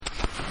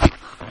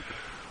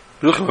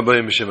Welcome to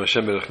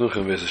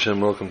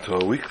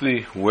our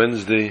weekly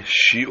Wednesday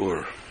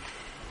Shi'ur.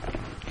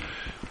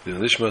 The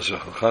Nishmas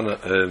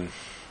Rachel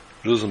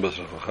Rosenbas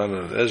Rachel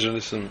and Ezra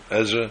Nissim,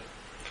 Ezra,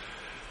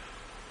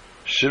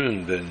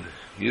 Shimon ben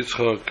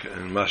Yitzchak,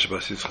 and Masha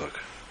bas Yitzchak.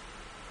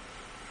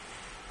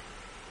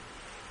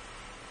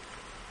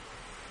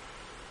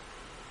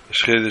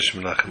 Shchedesh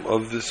Menachem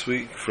of this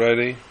week,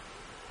 Friday.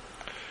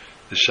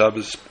 The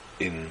Shabbos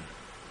in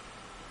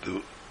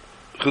the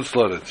Chutz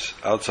La'aretz,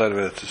 outside of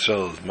Eretz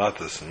Yisrael, is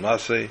Matas and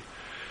Masei.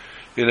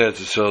 In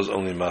Eretz Yisrael is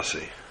only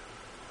Masei,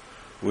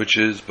 which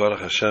is Baruch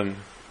Hashem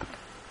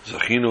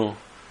Zachinu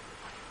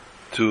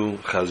to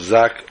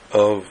Chazak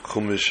of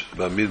Chumash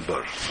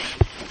Bamidbar.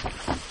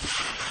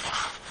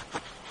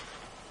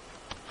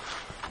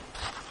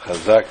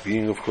 Chazak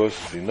being, of course,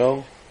 as we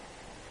know,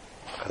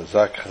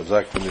 Chazak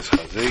B'nis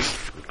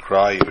Chazek, the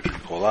cry which we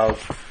call out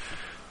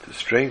to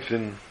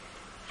strengthen.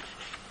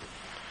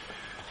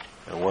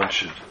 And one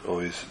should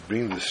always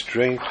bring the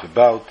strength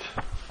about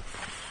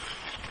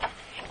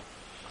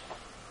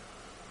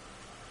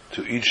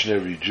to each and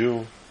every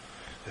Jew,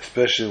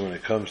 especially when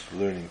it comes to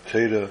learning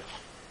Torah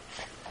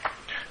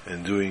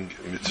and doing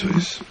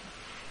mitzvahs.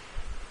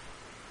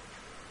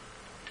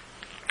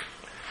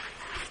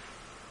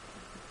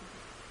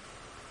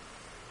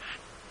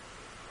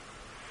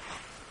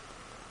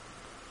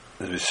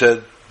 As we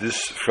said,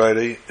 this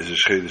Friday is a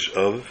Shchedesh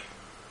of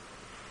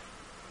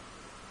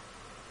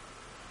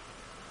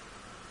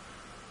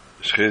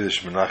Shchedesh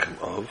Menachem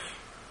of,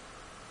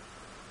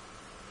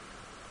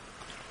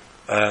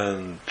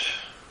 and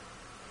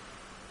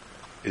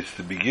it's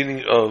the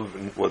beginning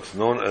of what's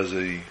known as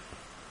a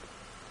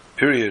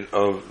period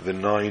of the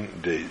 9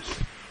 days.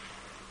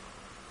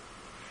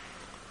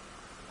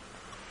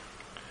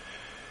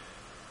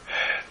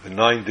 The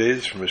 9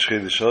 days from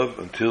Shchedesh of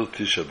until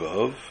Tisha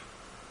B'Av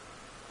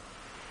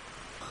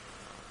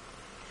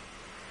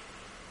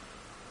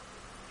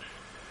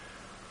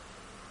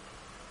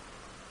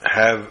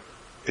have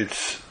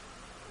its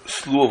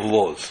slew of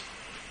laws.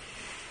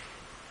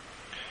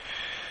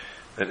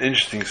 An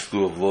interesting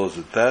slew of laws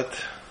at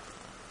that.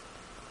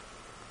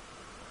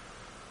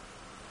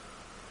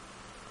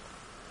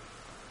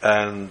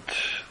 And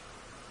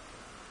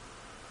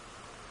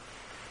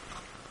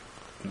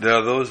there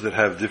are those that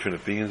have different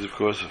opinions, of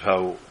course, of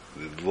how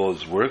the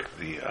laws work,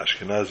 the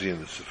Ashkenazi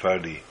and the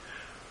Sephardi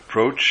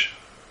approach.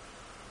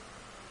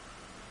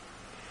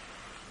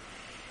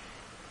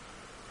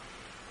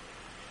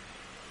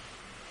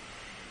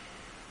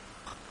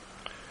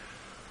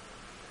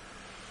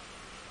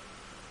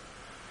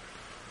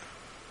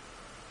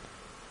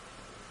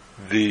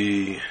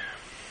 The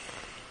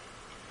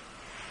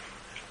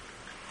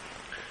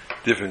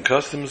different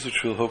customs,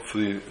 which we'll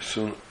hopefully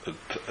soon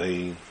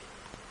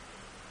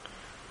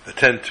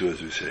attend to,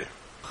 as we say.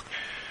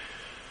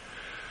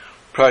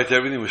 Prior to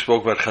everything, we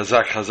spoke about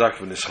Chazak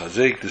v'nis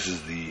Chazek. This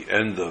is the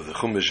end of the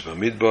Chumash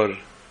Bamidbar,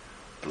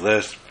 the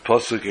last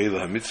pasuk,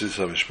 Eila HaMitzvos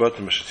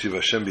HaMishpatim Asher Tziva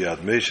Hashem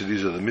B'Yad Moshe.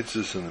 These are the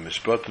mitzvahs and the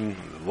mishpatim,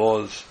 the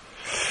laws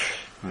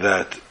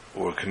that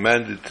were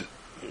commanded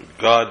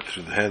God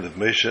through the hand of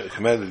Moshe,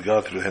 commanded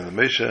God through the hand of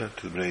Moshe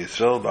to the Bnei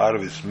Yisrael,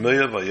 Ba'arav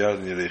Ismayav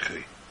V'Yardin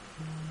Yerechei.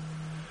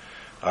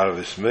 Arav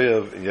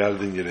Ismayav in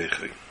Yardin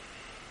Yerechei.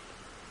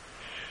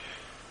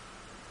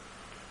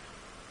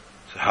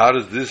 So how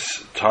does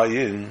this tie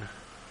in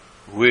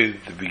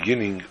with the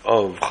beginning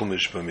of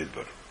Chumash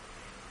Bamidbar?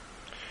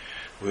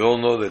 We all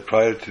know that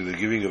prior to the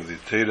giving of the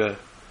Torah,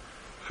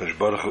 Kadosh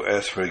Baruch Hu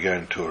asked for a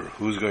guarantor.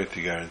 Who's going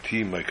to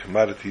guarantee my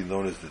commodity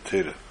known as the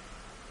Torah?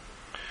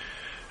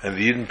 And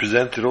the Yidden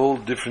presented all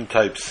different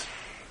types.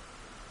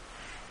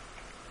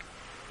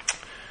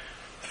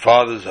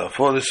 Fathers are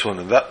for this one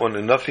and that one,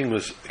 and nothing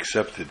was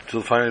accepted.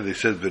 Till finally they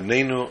said,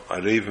 B'neinu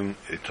arevim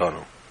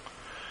etanu.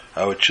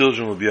 Our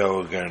children will be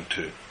our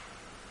guarantee.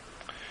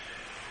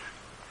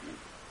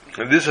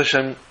 And this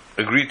Hashem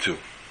agreed to.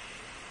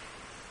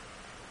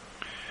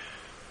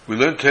 We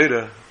learned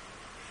Torah,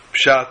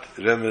 Pshat,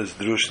 Remez,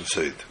 Drush, and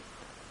Seid.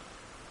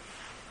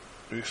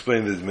 We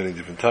explained this many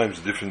different times,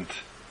 different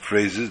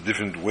phrases,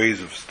 different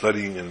ways of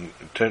studying and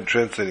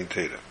translating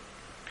Torah.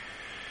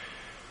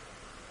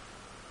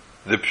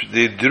 The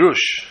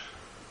drush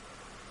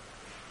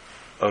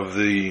of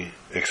the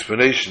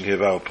explanation here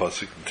of our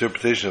pasuk,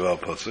 interpretation of our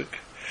pasuk,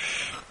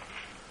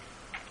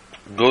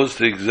 goes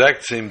to the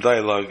exact same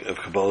dialogue of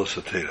Kabbalah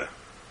Satera.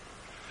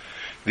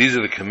 These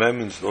are the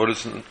commandments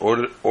and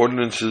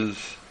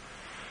ordinances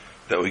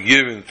that were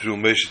given through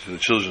Moshe to the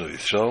children of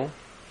Israel.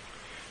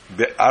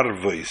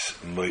 Be'arvais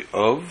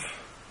mo'av,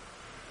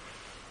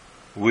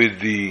 with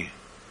the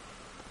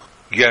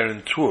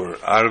guarantor.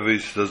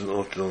 Arvais doesn't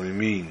only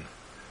mean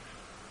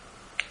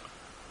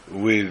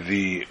with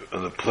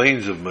on the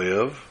plains of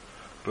Moav,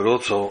 but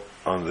also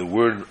on the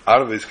word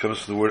Arves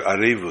comes from the word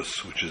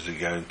Arevus, which is the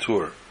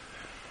guarantor.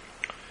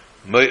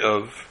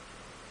 Moav,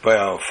 by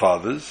our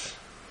fathers.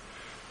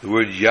 The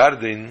word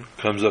Yardin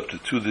comes up to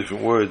two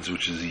different words,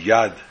 which is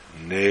Yad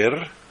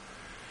Ner,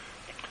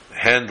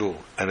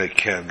 handle and a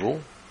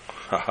candle.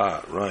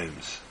 Haha,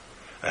 rhymes.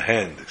 A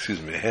hand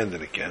and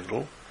a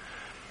candle.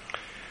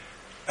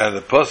 And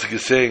the pasuk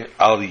is saying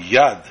al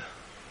yad,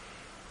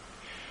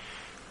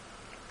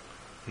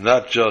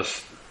 not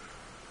just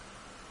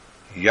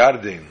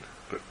yardin,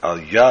 but al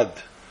yad,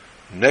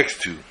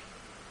 next to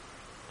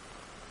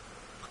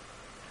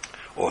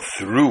or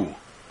through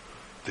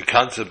the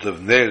concept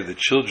of ner, the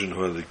children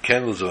who are the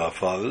candles of our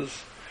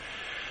fathers.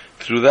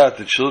 Through that,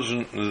 the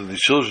children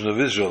of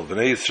Israel,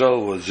 Bnei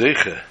Yisrael, was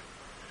zeicha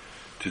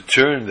to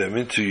turn them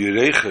into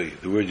yirecha.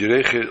 The word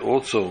yirecha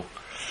also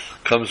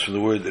comes from the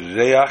word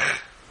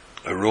reach,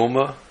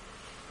 aroma,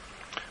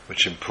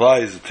 which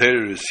implies the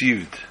Torah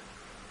received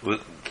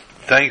with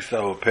thanks to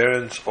our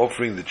parents,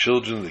 offering the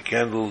children the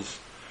candles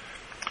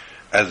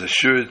as a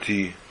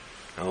surety,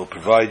 and will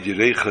provide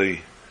yirecha,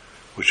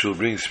 which will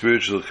bring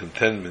spiritual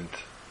contentment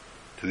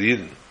to the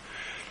Yidden.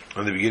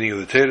 And the beginning of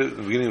the Torah,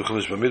 the beginning of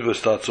Chumash Bamidbar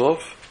starts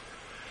off.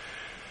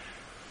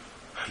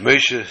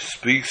 Moshe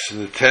speaks in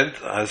the tent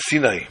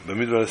Sinai,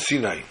 Bamidbar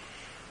Sinai,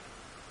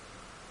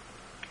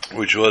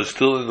 which was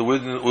still in the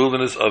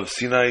wilderness of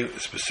Sinai,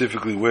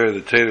 specifically where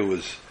the Torah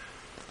was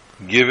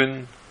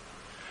given,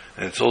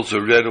 and it's also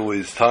read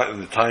always in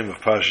the time of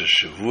Parashat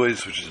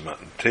Shavuos, which is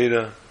Matan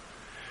Torah,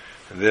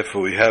 and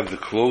therefore we have the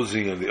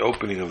closing and the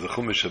opening of the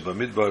Chumash of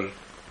Bamidbar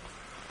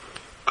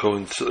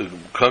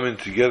coming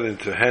together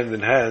into hand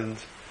in hand,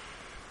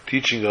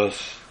 teaching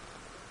us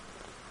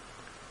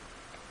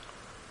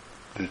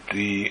that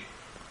the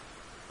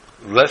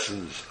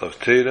lessons of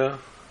Torah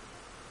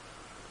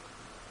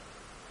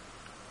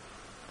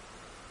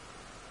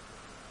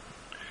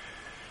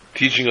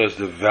teaching us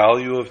the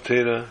value of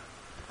Torah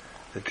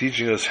and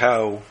teaching us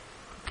how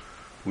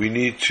we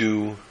need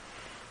to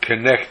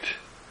connect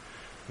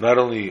not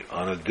only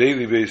on a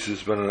daily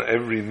basis but on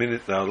every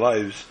minute in our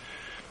lives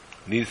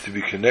needs to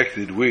be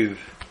connected with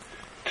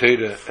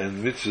Torah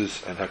and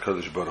mitzvahs and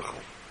HaKadosh Baruch Hu.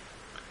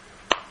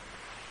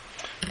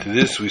 To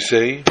this we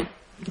say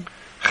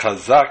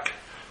Chazak,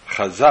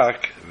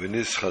 Chazak,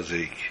 v'nis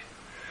Chazik.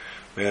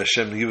 May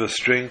Hashem give us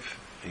strength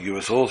and give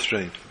us all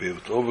strength to be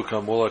able to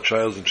overcome all our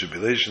trials and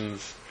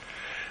tribulations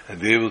and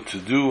be able to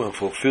do and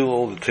fulfill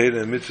all the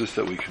Torah and mitzvahs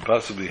that we can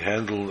possibly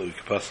handle, that we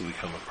can possibly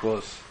come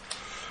across,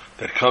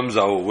 that comes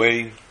our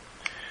way.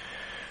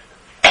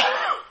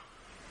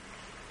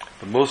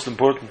 But most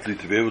importantly,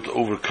 to be able to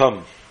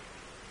overcome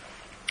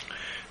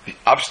the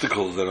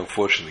obstacles that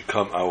unfortunately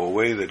come our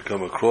way, that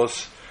come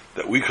across,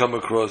 that we come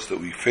across, that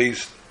we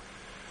face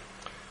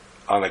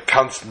on a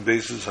constant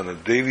basis, on a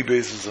daily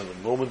basis, on a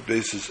moment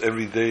basis,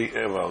 every day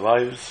of our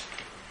lives,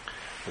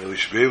 and we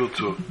should be able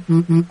to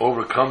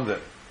overcome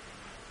them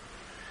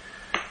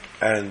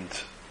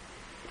and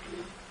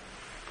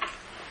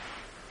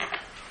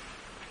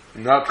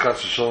not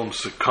chas v'shalom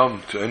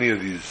succumb to any of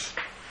these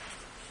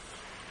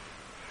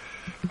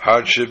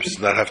hardships,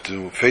 not have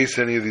to face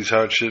any of these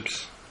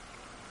hardships,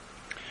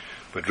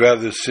 but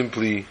rather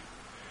simply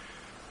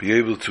be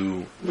able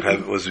to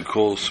have what we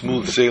call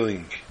smooth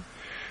sailing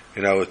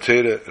in our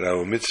Torah, in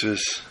our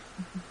mitzvahs,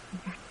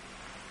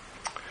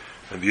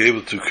 and be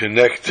able to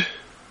connect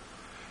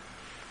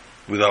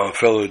with our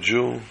fellow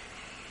Jew,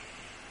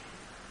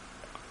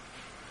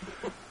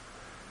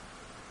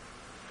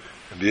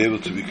 and be able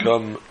to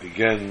become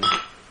again,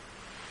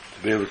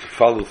 to be able to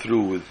follow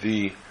through with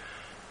the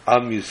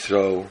Am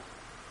Yisrael,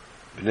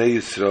 Bnei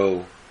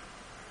Yisrael,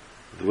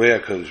 the way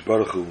HaKadosh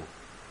Baruch Hu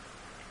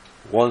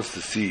wants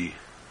to see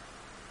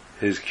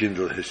his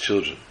kindle, his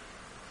children.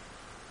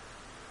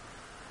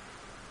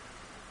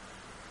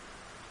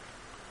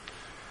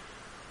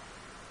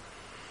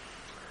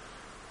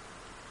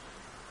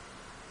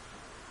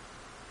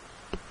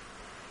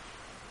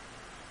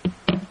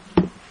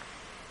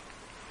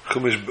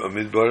 Chumash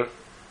Bamidbar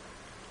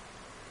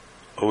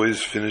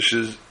always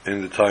finishes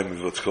in the time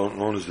of what's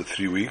known as the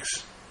 3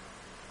 weeks.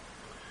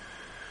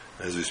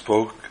 As we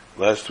spoke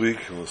last week,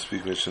 and we'll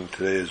speak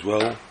today as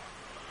well,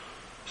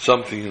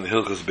 something in the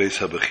Hilchos Beis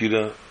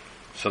HaBechira,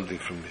 something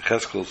from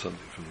Yecheskel,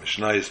 something from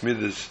Mishnayos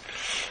Midas,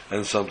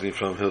 and something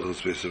from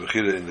Hilchos Beis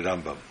HaBechira in the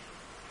Rambam.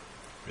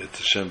 It's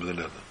Hashem b'nei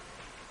Adam.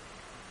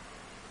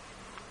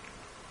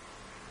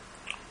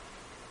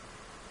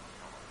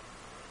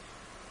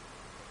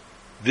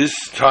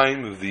 This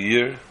time of the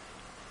year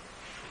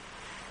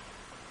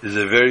is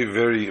a very,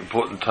 very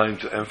important time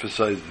to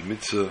emphasize the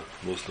mitzvah,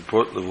 most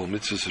important of all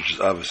mitzvahs, which is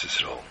Avos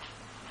Yisrael.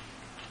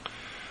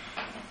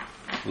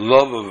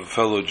 Love of a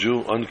fellow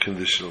Jew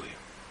unconditionally.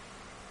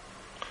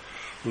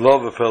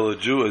 Love a fellow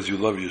Jew as you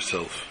love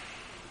yourself.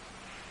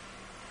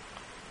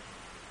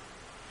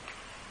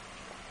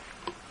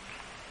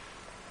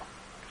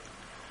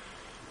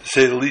 To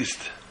say the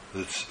least,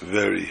 that's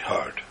very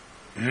hard.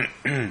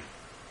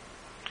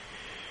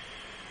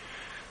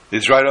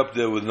 It's right up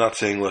there with not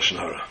saying Lashon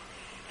Hara.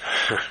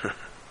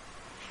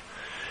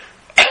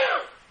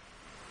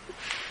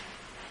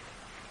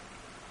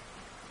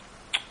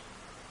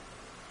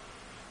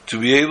 To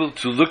be able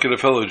to look at a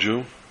fellow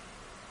Jew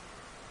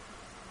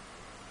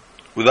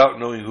without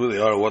knowing who they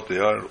are, what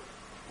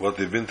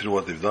they've been through,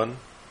 what they've done,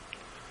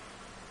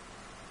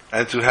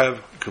 and to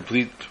have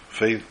complete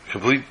faith,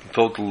 complete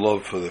total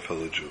love for the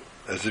fellow Jew,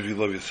 as if you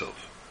love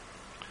yourself.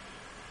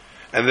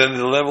 And then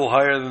the level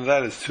higher than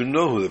that is to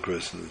know who the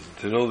person is, and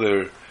to know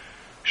their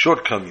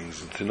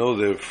shortcomings, and to know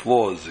their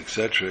flaws,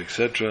 etc.,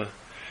 etc.,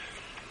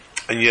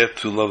 and yet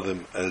to love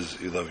them as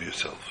you love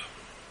yourself.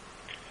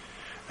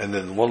 And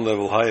then one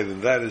level higher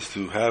than that is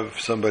to have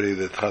somebody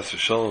that Chas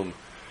v'Shalom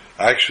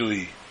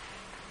actually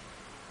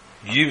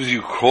gives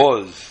you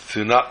cause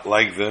to not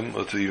like them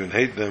or to even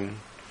hate them,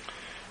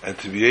 and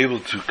to be able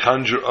to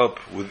conjure up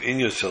within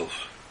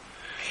yourself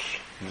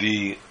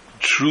the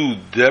true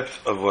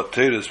depth of what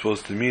Torah is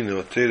supposed to mean and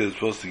what Torah is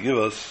supposed to give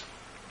us,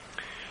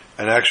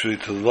 and actually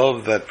to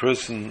love that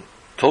person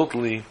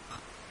totally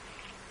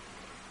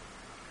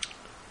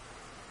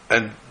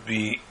and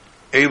be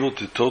able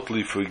to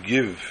totally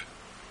forgive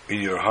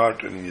in your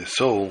heart and in your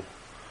soul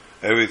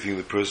everything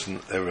the person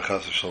ever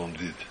Chas v'Shalom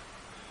did.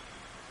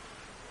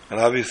 And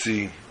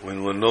obviously,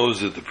 when one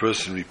knows that the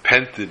person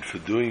repented for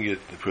doing it,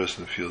 the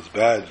person feels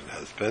bad and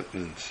has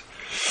penitence,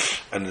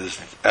 and is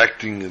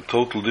acting a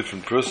total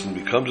different person,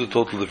 becomes a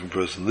total different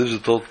person, lives a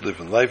total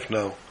different life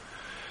now,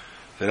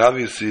 then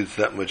obviously it's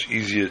that much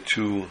easier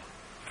to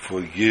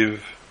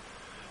forgive,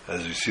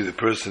 as you see the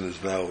person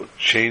is now a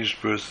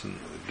changed person,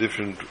 a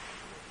different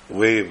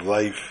way of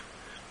life,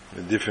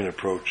 a different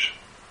approach.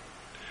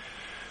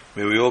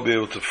 May we all be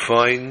able to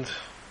find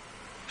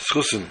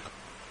schusim,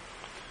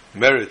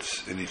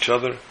 merits in each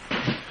other,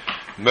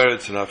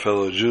 merits in our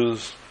fellow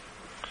Jews,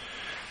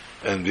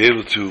 and be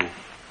able to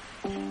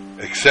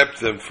accept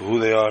them for who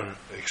they are,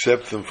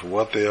 accept them for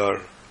what they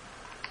are,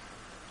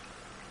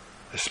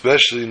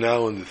 especially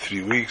now in the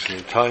 3 weeks, in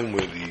a time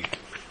where the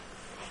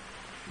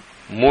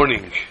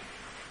mourning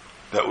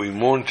that we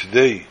mourn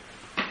today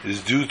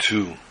is due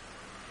to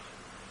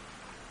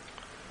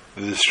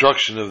the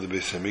destruction of the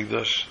Beis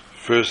HaMikdash,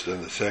 first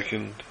and the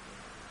second.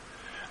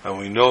 And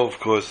we know, of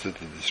course, that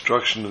the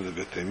destruction of the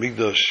Beit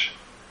HaMikdash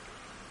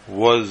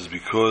was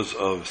because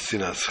of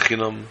sinas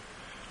chinam,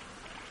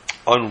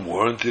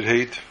 unwarranted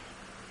hate.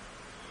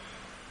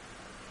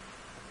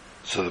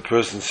 So the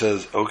person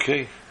says,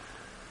 okay,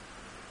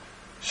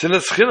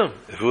 sinas chinam,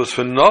 if it was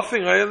for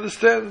nothing, I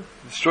understand.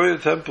 Destroy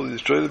the temple,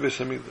 destroy the Beit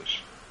HaMikdash.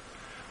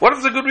 What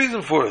is the good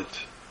reason for it?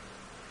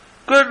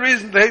 Good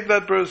reason to hate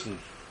that person.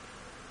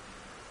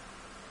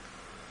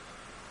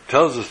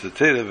 Tells us the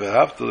Torah,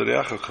 v'ahavta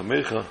l'reacha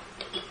kamecha,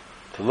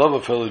 to love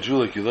a fellow Jew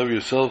like you love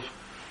yourself.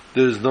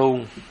 There is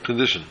no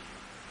condition.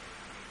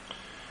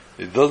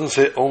 It doesn't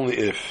say only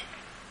if.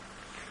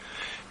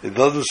 It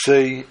doesn't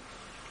say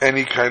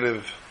any kind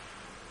of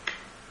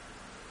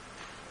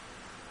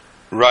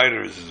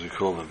riders, as we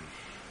call them.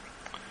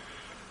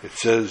 It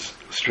says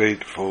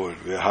straightforward,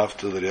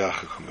 v'ahavta l'reacha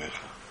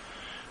kamecha.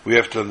 We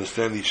have to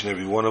understand each and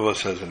every one of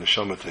us has a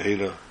neshama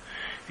tehila.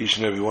 Each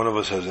and every one of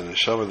us has a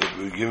neshama that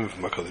we were given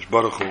from HaKadosh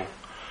Baruch Hu.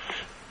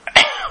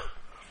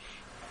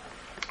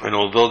 And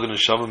although the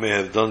neshama may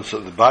have done so,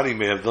 the body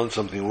may have done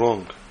something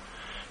wrong,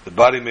 the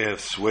body may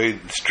have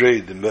strayed,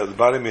 the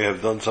body may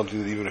have done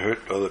something that even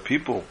hurt other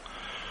people,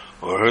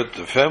 or hurt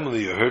the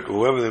family, or hurt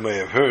whoever they may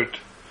have hurt,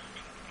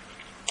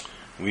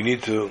 we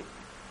need to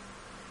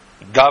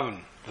daven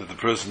that the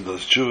person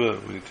does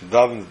tshuva. We need to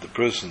daven that the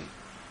person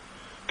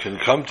can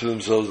come to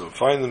themselves and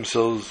find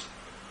themselves,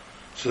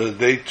 so that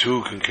they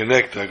too can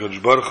connect to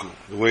HaKadosh Baruch Hu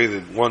the way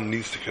that one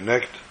needs to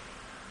connect.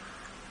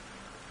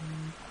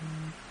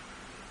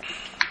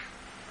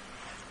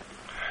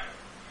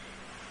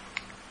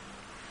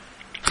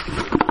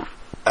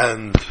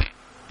 And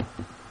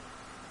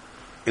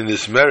in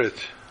this merit,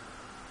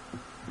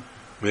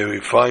 may we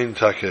find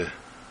the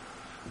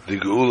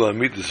Geula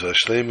Amitis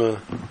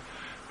Vashlema,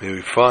 may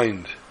we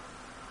find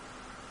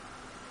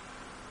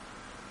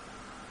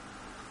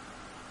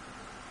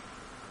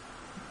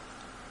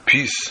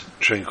peace,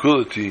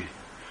 tranquility,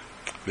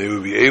 may we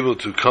be able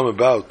to come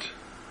about,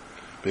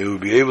 may we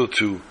be able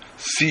to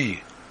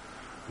see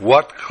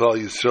what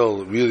Klal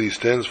Yisrael really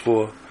stands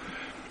for,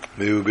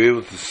 may we be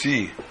able to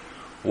see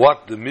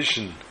what the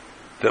mission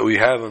that we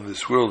have on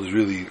this world is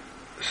really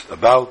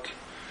about,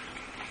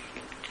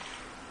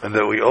 and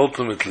that we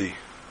ultimately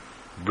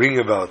bring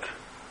about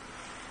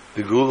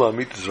the Geula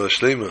Amitis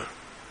Vashlema,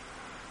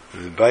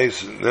 the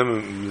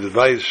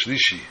Bayis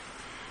Shlishi,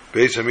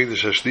 Beis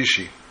HaMikdash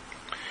HaShlishi,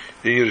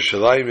 in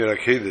Yerushalayim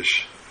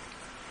Yerakedesh.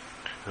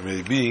 And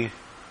maybe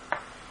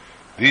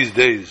these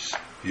days,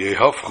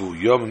 Yehafchu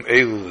Yom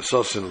Elu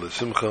L'Sasin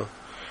L'Simcha,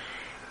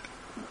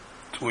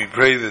 we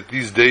pray that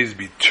these days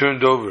be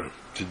turned over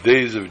to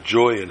days of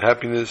joy and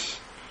happiness.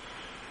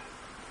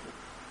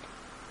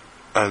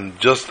 And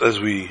just as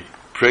we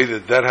pray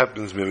that that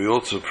happens, may we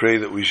also pray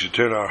that we should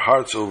turn our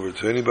hearts over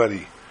to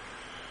anybody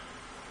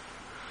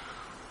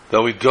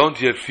that we don't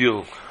yet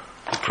feel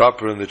the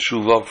proper and the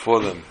true love for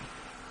them,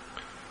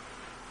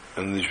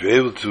 and be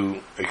able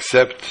to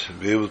accept,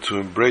 be able to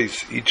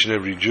embrace each and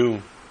every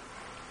Jew,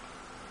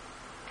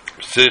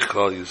 B'seich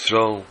Klal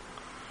Yisrael,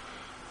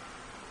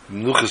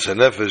 B'menuchas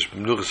HaNefesh,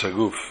 B'menuchas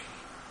HaGuf.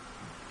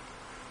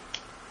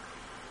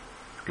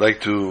 I'd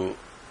like to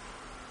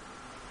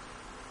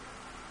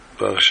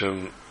Baruch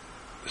Hashem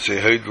say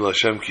Haidul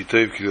Hashem Ki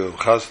Tov Ki L'Am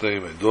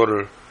Chasdei, my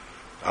daughter,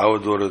 our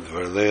daughter,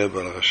 Dvar Leah,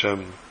 Baruch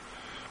Hashem,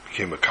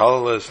 became a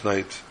Kala last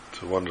night.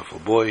 It's a wonderful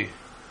boy.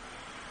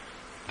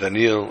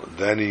 Danny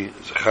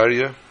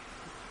Zachariah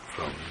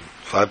from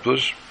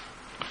Flatbush.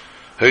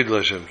 Thank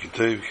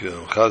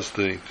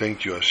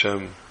you,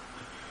 Hashem,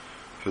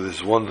 for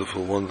this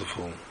wonderful,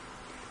 wonderful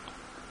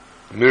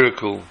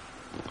miracle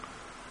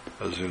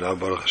as we now,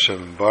 Baruch Hashem,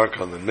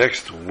 embark on the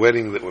next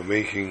wedding that we're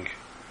making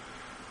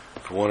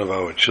for one of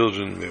our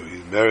children. May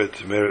we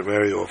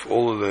marry off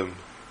all of them,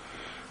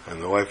 and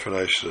the wife and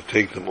I should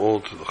take them all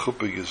to the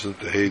Chuppah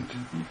Gesundheit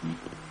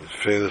with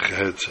Freiliche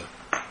Herzen.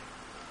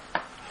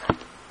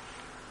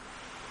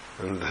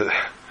 And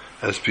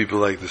as people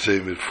like to say,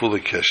 with full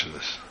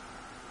keshness.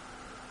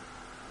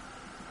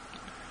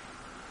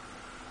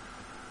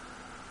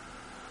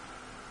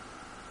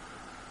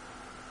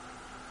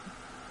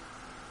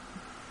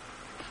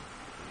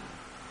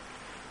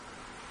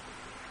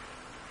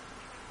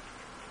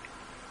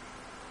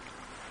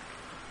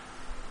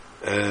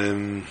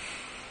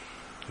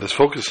 Let's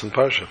focus on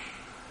Parsha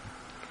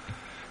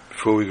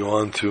before we go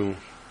on to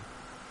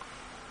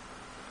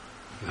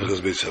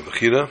Hilchos Beis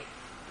HaBechira.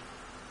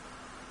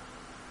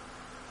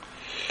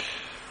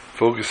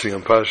 Focusing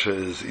on Parsha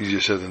is easier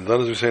said than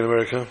done, as we say in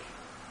America.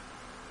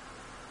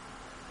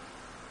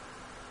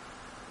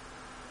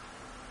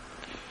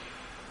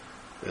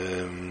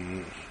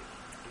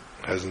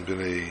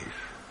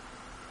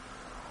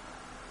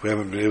 We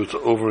haven't been able to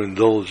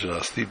overindulge in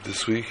our sleep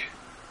this week.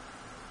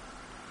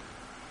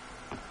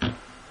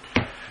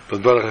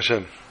 But Baruch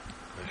Hashem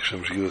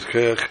should give us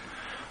koyach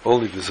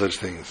only to such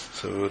things.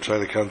 So we'll try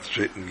to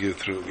concentrate and get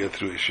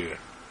through each year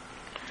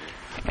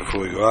before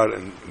we go out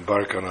and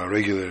embark on our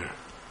regular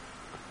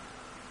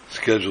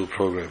scheduled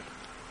program.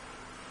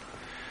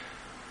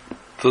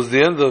 Towards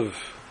the end of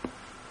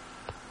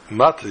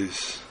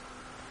Matis,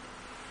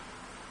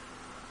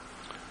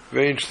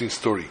 very interesting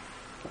story.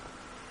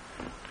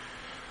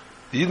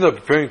 The Yidden are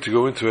preparing to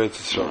go into Eretz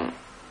Yisrael,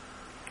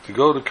 to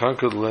go to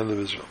conquer the land of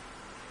Israel.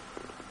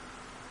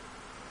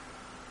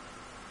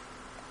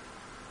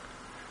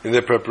 In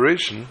their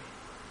preparation,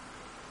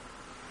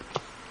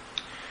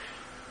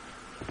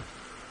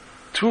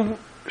 2.5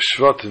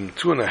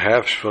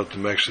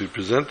 Shvatim actually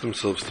present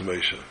themselves to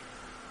Moshe.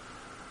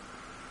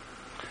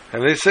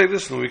 And they say,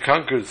 listen, we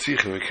conquered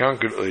Sichem, we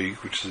conquered Oig,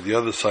 which is the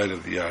other side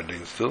of the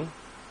Yarden still.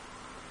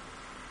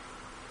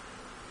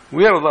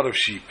 We have a lot of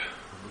sheep,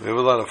 we have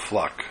a lot of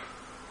flock.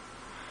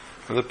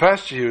 And the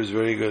pasture here is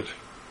very good.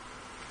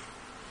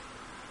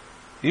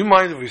 You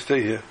mind if we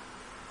stay here?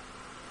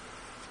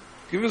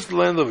 Give us the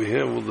land over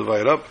here, and we'll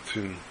divide up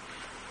between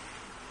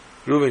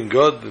Reuven,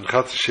 Gad, and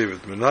Chatz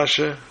Shevet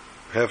Menashe,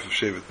 half of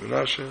Shevet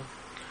Menashe,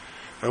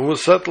 and we'll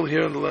settle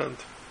here on the land.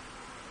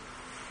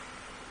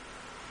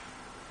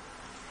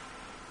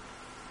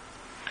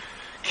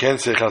 Can't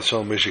say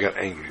Chazal Moshe got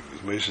angry,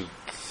 because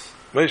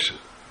Moshe,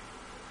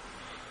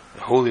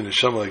 the holy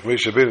neshama like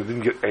Moshe Rabbeinu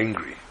didn't get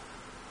angry.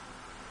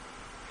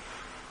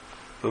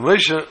 But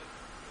Moshe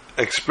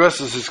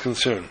expresses his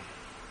concern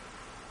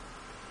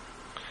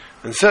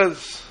and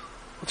says,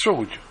 what's wrong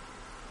with you?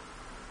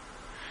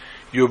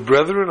 Your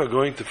brethren are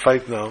going to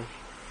fight now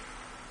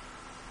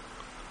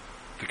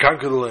to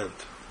conquer the land.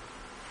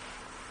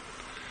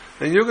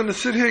 And you're going to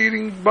sit here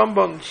eating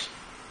bonbons,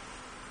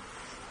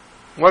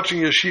 watching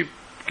your sheep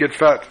get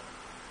fat.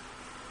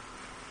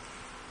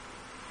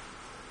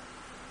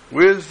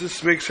 Where does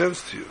this make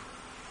sense to you?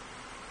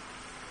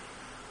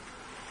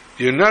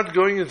 You're not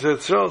going into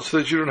Etzrel so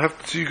that you don't have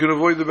to, so you can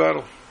avoid the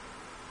battle.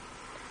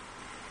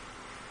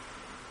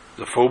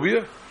 The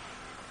phobia?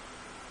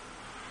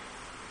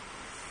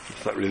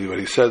 It's not really what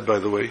he said, by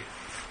the way.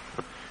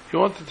 He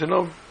wanted to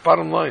know,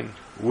 bottom line,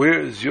 where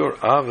is your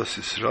Avas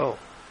Yisrael?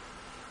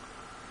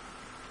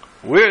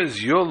 Where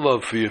is your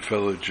love for your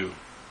fellow Jew?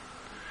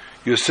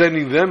 You're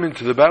sending them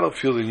into the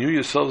battlefield, and you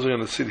yourselves are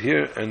going to sit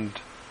here and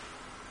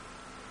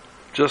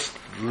just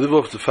live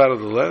off the fat of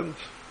the land?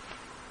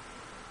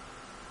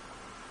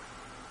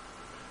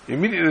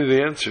 Immediately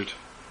they answered,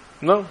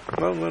 no.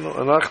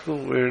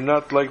 Anachnu, we're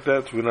not like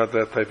that. We're not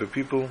that type of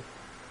people.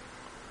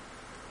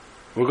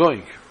 We're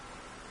going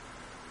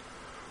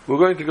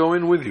to go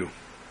in with you.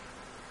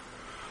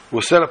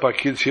 We'll set up our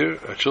kids here,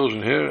 our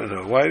children here, and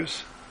our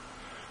wives,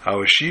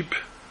 our sheep.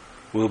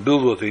 We'll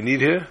build what they need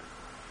here.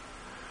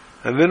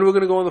 And then we're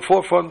going to go on the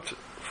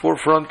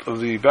forefront of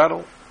the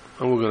battle,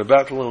 and we're going to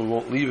battle, and we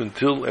won't leave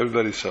until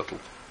everybody's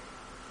settled.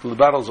 Till the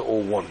battles are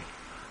all won.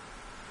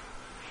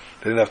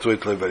 They didn't have to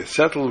wait till everybody's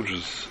settled, which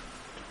was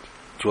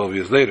 12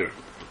 years later.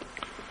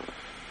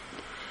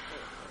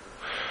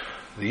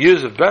 The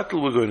years of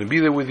battle, we're going to be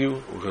there with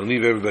you, we're going to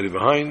leave everybody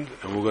behind,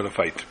 and we're going to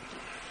fight.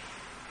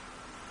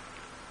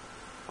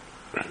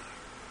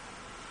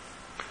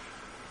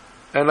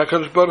 And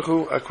HaKadosh Baruch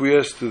Hu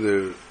acquiesced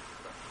to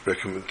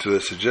their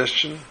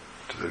suggestion,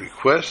 to their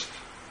request,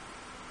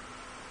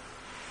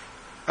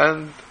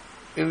 and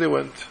in they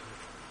went.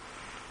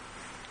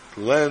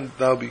 The land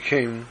now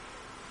became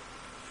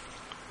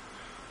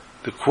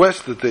the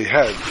quest that they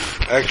had.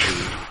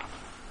 Actually,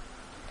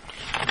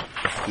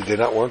 did they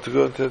not want to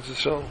go into Eretz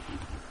Yisrael?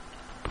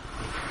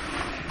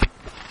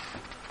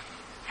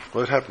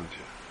 What happened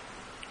here?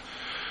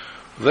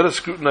 Let us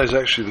scrutinize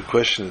actually the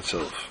question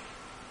itself.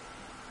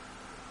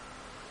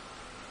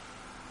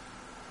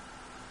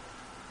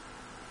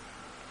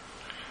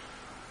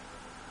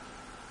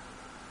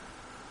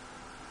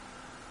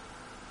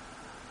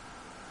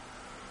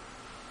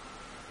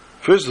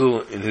 First of all,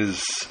 in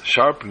his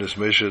sharpness,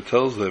 Moshe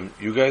tells them,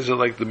 you guys are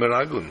like the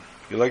Meraglim.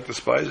 You're like the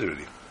spies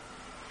already.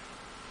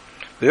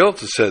 They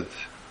also said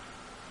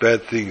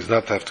bad things,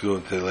 not to have to go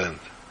into their land.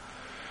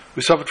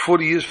 We suffered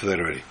 40 years for that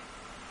already.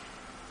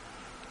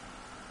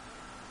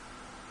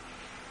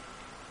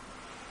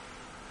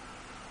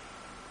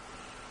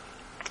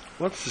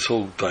 What's this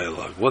whole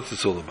dialogue? What's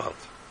this all about?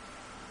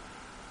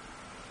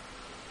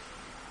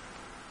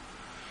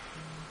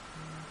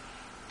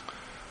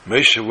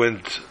 Moshe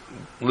went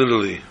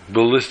literally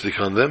ballistic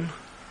on them,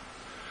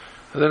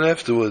 and then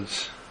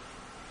afterwards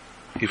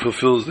he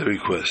fulfills their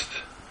request.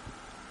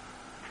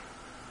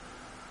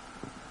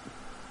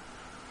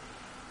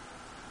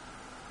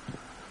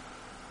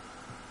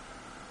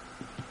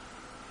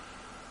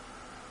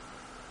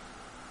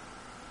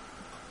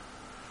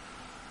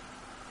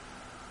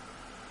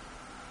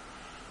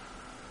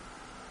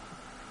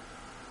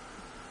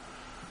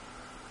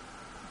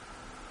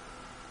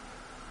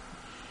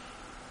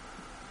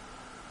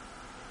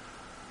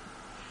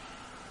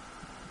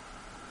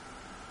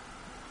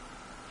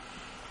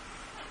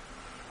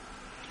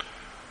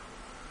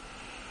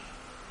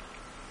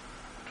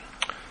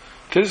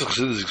 Teres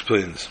Chassidus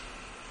explains,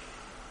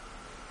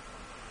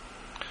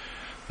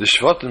 the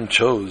Shvatim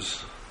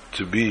chose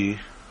to be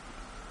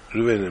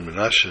Reuven and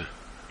Menashe.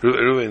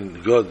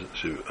 Reuven, God,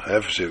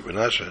 Hafashek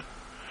Menashe,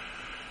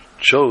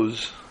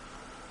 chose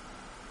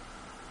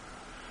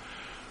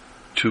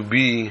to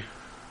be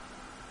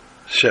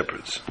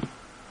shepherds.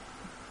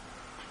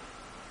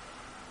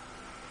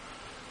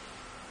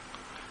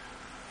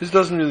 This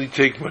doesn't really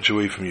take much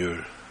away from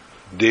your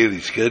daily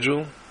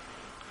schedule.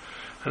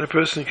 And a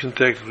person can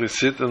technically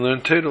sit and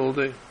learn Torah all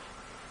day.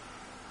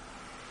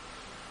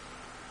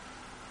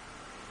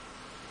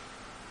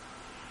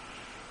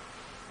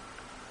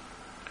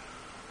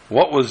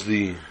 What was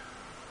the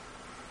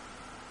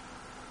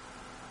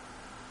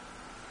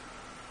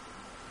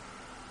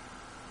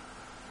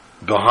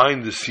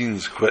behind the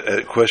scenes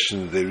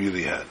question they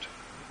really had?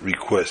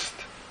 Request.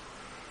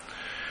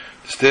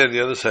 To stay on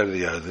the other side of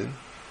the Yarden,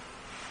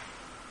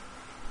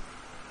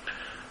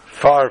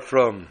 far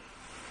from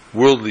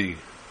worldly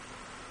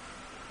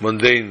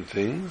mundane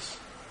things,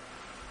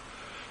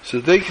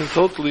 so they can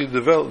totally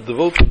devote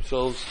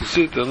themselves to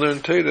sit and learn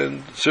Torah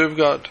and serve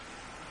God.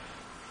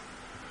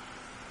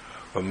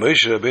 When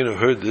Moshe Rabbeinu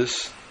heard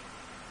this,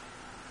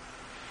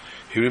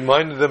 he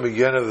reminded them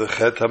again of the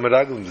Chet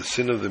HaMeraglim, the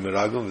sin of the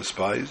Meraglim, the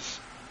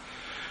spies.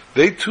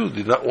 They too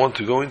did not want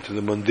to go into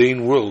the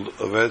mundane world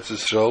of Eretz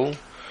Yisrael,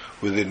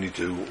 where they need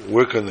to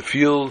work on the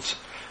fields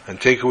and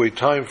take away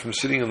time from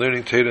sitting and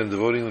learning Torah and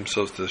devoting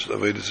themselves to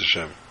Avodas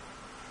Hashem.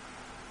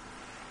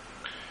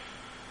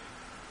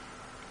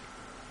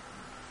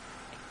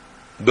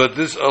 But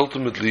this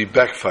ultimately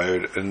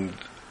backfired and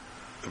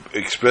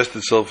expressed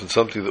itself in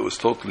something that was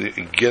totally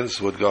against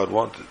what God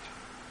wanted.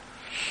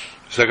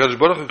 So HaKadosh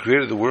Baruch Hu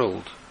created the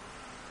world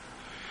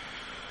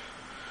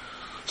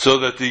so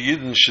that the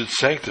Yidden should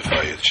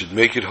sanctify it, should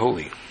make it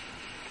holy.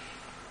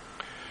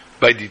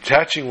 By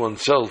detaching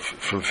oneself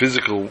from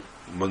physical,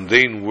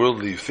 mundane,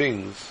 worldly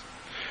things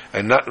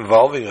and not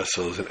involving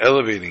ourselves in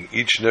elevating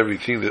each and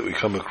everything that we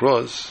come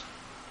across,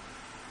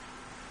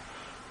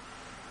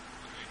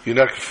 you're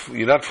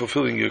not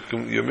fulfilling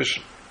your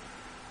mission.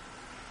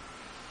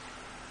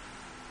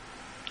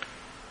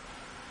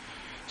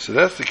 So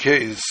that's the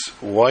case.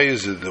 Why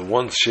is it that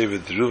once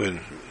Shevet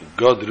Reuven,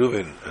 God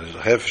Reuven, and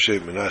half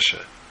Shevet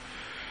Menashe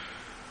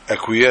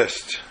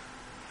acquiesced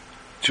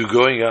to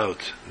going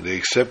out, they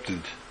accepted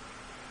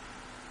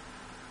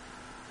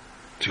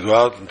to go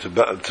out and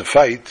to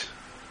fight,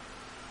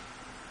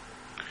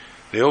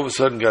 they all of a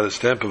sudden got a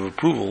stamp of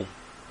approval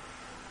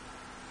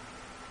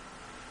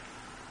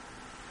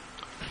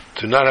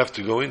to not have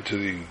to go into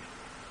the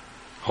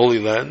Holy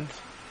Land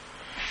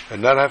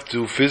and not have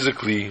to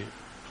physically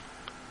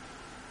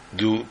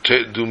do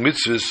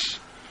mitzvahs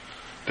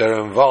that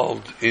are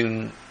involved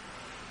in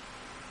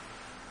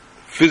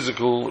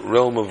physical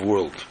realm of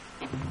world.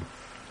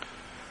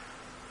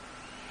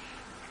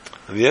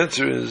 And the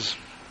answer is,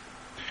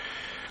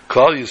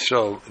 Klal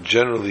Yisrael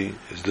generally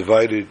is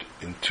divided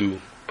in two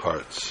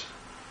parts: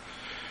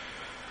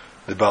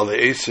 the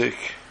Balei Esek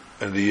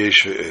and the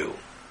Yeshve'el.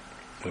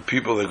 The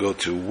people that go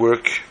to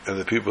work and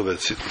the people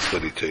that sit and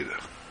study Torah.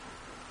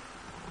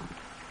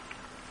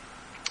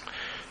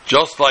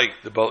 Just like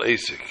the Baal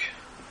Esek,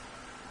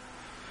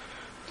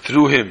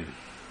 through him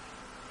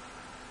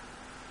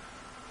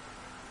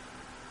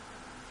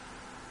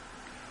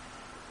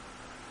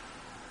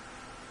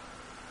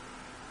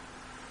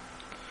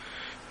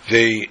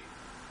they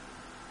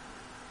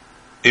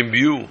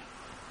imbue,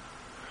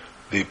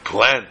 they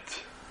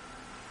plant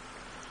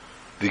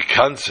the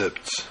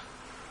concepts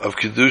of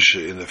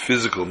Kedusha in the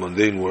physical,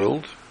 mundane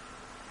world.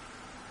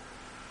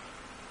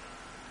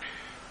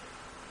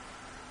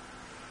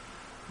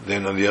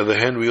 then on the other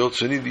hand, we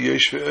also need the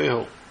Yesh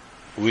Ve'ehel.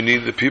 We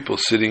need the people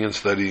sitting and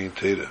studying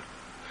Torah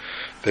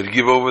that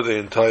give over their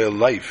entire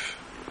life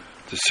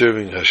to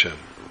serving Hashem.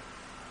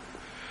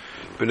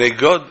 B'nai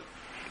Gad,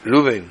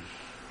 Reuven,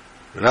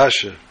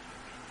 Menashe,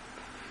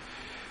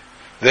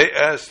 they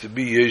asked to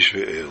be Yesh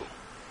Ve'ehel.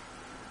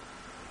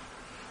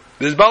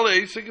 There's Bala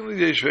Esek and the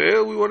Yesh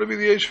Ve'ehel. We want to be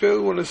the Yesh Ve'ehel.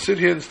 We want to sit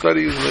here and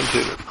study and learn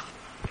Torah.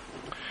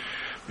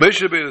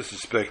 Moshe Rabbeinu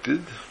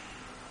suspected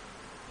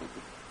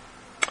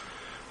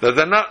that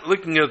they're not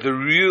looking at the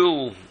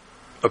real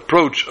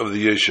approach of the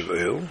Yesh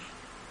Ve'ehel,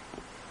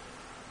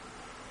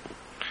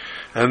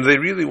 and they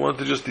really want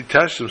to just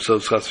detach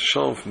themselves, Chas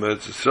v'Shalom, from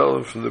Eretz Yisrael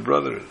and from the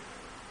brethren.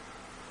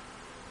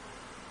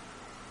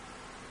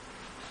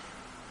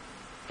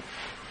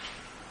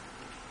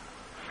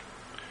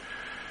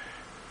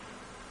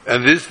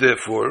 And this,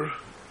 therefore,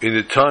 in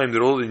the time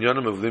that all the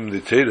Inyanim of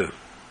Limdei Torah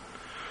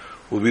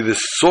will be the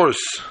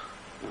source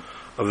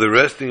of the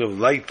resting of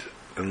light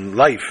and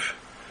life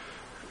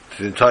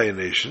to the entire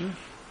nation,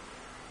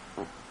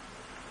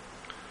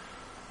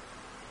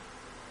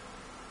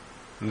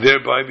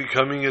 thereby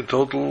becoming a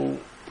total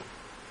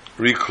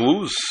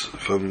recluse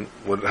from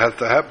what had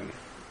to happen.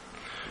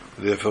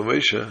 Therefore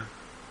Moshe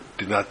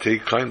did not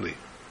take kindly.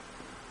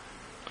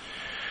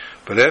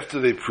 But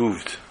after they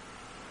proved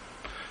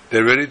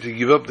they're ready to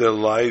give up their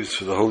lives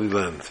for the Holy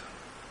Land,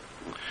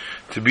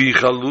 to be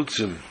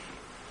chalutzim,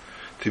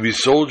 to be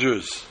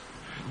soldiers,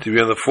 to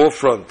be on the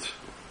forefront,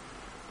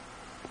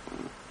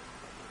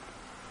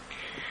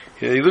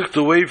 he looked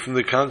away from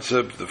the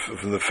concept,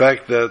 from the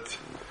fact that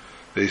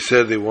they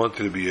said they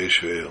wanted to be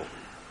Yesh Ve'ehel.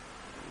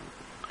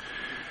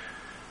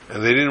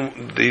 And he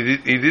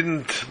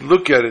didn't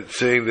look at it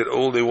saying that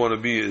all they want to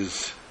be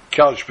is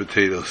couch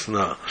potatoes.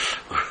 No.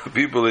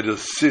 People that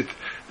just sit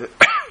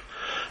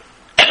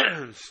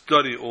and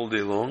study all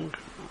day long.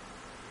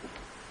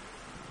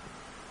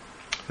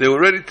 They were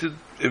ready to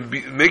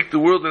make the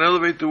world and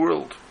elevate the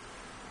world.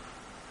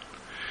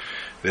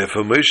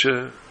 Therefore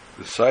Moshe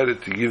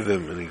decided to give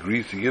them and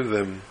agreed to give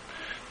them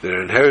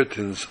their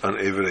inheritance on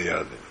Eivei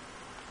Yarden.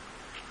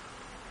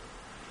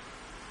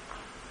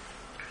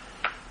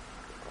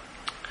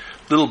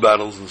 Little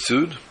battles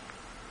ensued,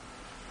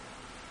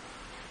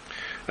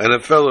 and a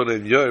fellow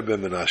named Yair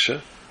ben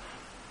Menashe,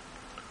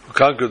 who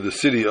conquered the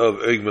city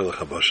of Og Melech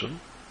HaBashan,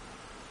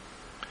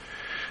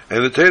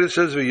 and the Torah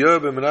says, "Yair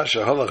ben Menashe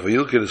halach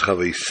v'yilkin es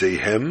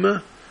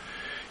chaveisehem."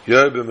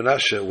 Yair ben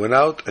Menashe went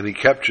out and he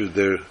captured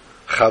their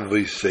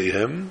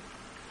chaveisehem.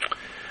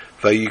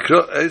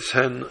 Vayikra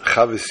eshen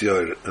chaves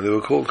Yair, and they were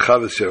called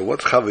chaves Yair.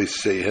 What's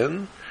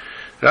chaveisehen?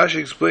 Rashi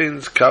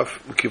explains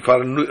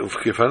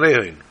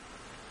kifanehin.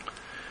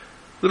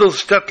 Little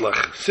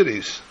stetlach,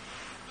 cities,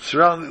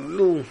 surrounding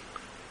little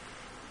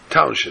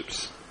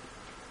townships.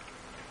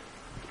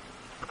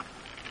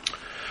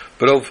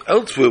 But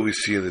elsewhere we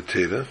see in the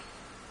Torah,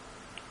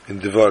 in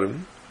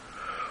Devarim,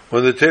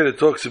 when the Torah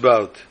talks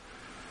about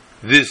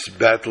this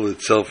battle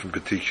itself in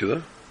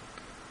particular,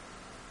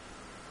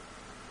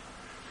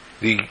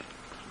 the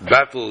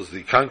battles,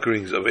 the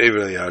conquerings of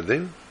Eivei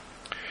Yarden,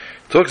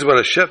 talks about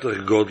a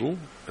shetach godel,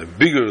 a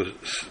bigger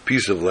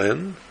piece of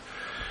land,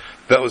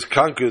 that was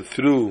conquered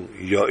through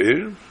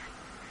Yair.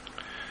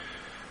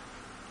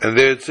 And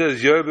there it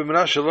says, Yair ben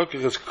Menashe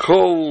lokach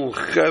kol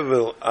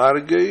chevel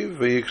argev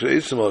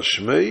v'yikreisim al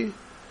shmei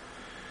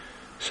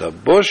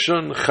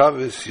saboshon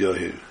chaves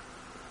Yair.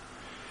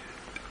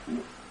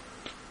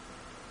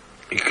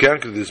 He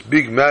conquered this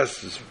big,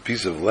 massive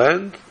piece of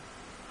land,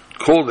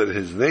 called it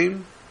his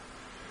name.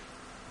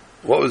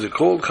 What was it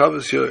called?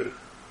 Chaves Yair. A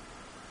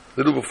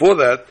little before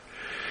that,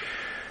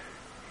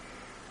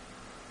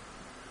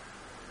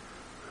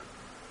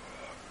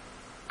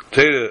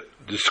 Torah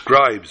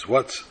describes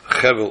what's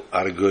Chevel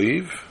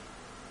Argoiv.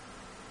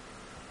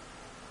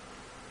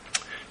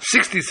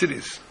 60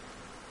 cities.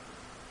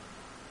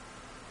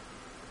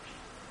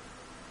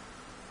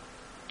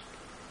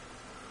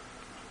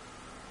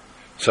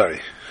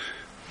 Sorry.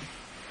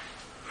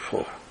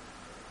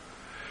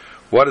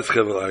 What is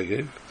Chevel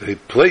Argoiv? They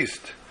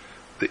placed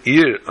the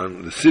ear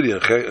on the city on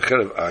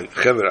Chevel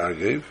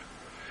Argoiv.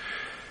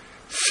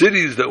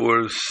 Cities that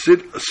were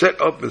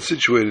set up and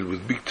situated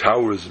with big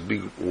towers and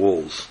big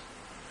walls.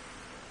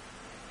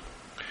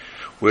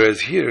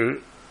 Whereas here,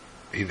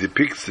 he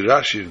depicts,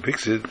 Rashi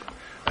depicts it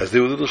as they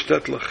were little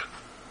shtetlach.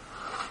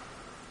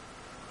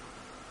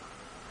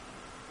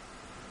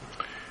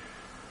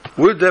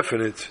 We're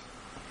definite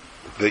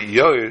that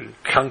Yair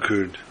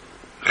conquered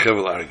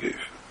Chevel Argev.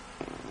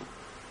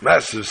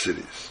 Massive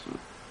cities.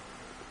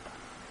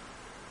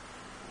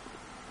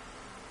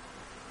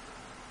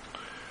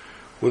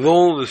 With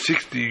all the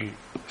 60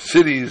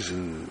 cities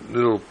and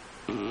little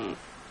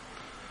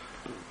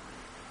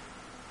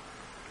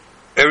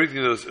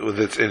everything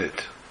that's in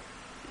it.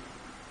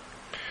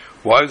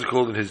 Why is it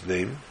called in his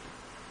name?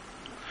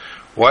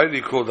 Why did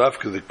he call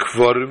Dafka the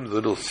Kvarim, the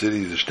little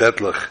cities, the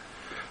Shtetlach,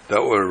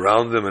 that were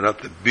around them and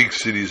not the big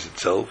cities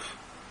itself?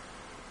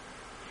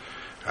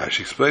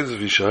 She explains that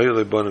Vishahir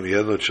Lebanim, he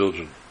had no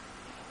children.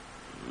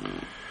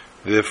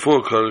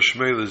 Therefore,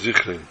 Karashmei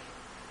Lezichrin,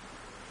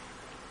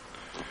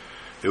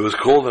 It was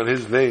called on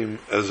his name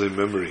as a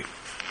memory.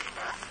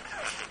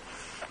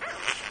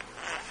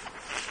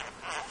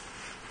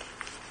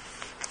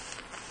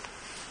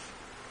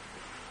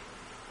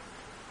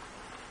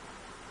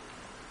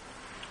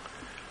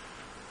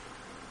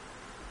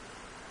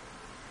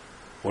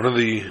 One of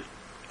the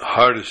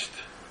hardest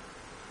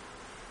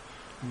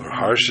or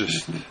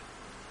harshest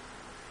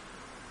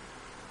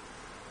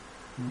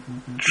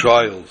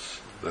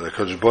trials that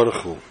HaKadosh Baruch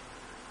Hu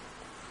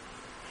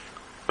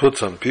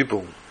puts on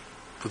people,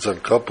 puts on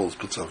couples,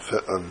 puts on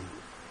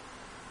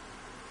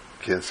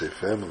can't say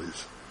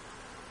families,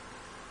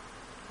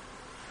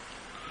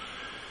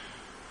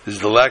 is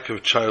the lack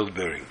of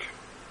childbearing.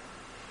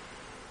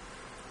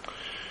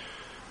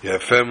 You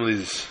have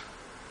families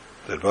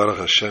that Baruch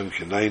Hashem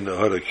Kenayin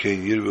Nahara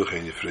Kein Yirbu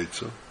Kein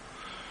Yifreitzu,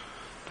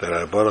 that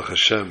are Baruch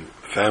Hashem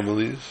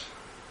families.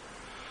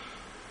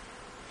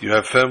 You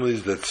have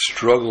families that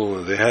struggle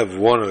and they have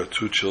one or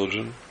two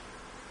children.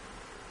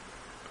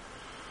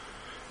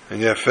 And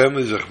you have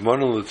families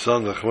Rachmana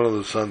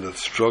Litzlan that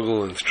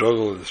struggle and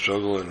struggle and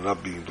struggle and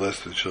not being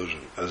blessed with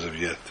children as of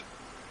yet.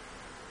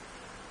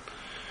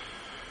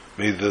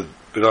 May the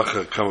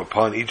Beracha come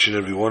upon each and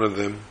every one of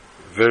them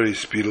very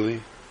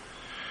speedily.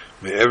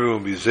 May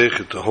everyone be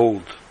zeichet to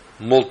hold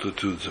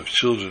multitudes of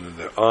children in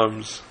their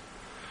arms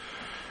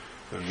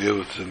and be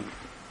able to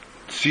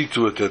see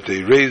to it that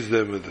they raise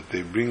them and that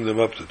they bring them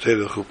up to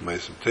Teirah Chup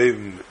Meisim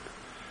Tevim,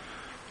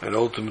 and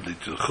ultimately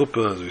to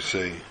Chuppah, as we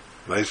say,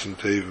 Meisim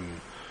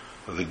Tevim,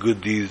 of the good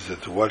deeds,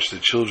 that to watch the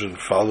children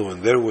follow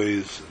in their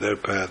ways, their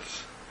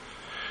paths.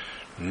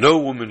 No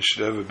woman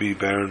should ever be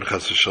barren,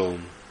 Chas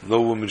v'Shalom.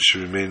 No woman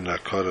should remain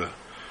nakara.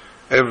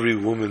 Every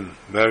woman,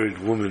 married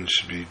woman,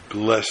 should be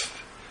blessed.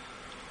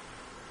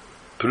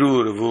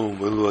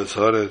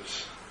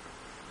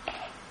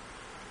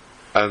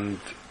 And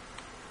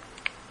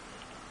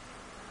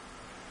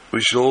we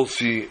should all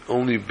see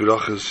only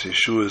brachas,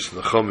 yeshuas,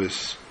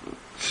 nachamis,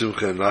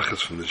 simcha and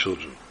nachas from the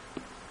children.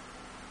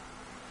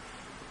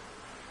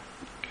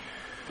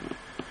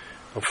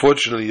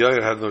 Unfortunately,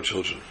 Yair had no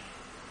children.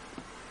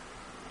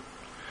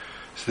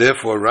 So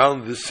therefore,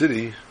 around this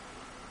city,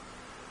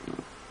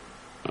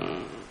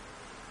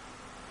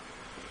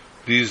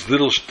 these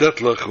little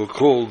shtetlach were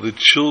called the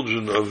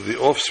children of the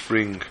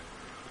offspring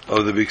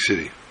of the big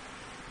city.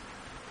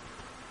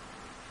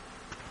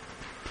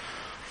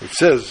 It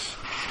says,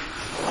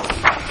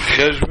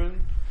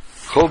 Cheshbon,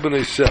 Chol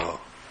B'nai Seha.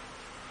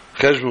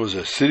 Cheshbon was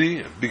a city,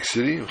 a big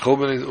city, and Chol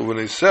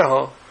B'nai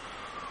Seha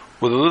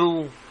were the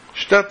little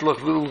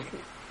shtetlach, little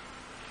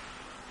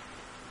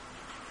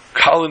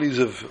colonies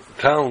of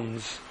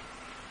towns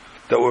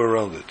that were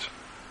around it.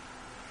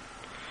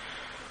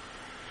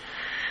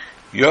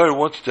 Yair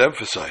wanted to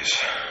emphasize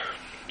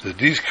that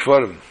these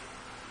kfarim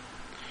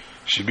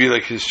should be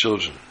like his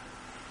children,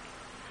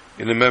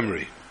 in a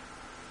memory.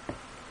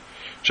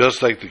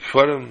 Just like the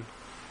kfarim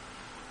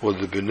were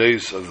the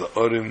beneis of the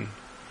Arim,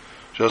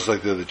 just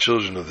like they're the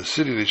children of the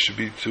city, they should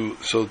be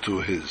so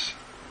too his.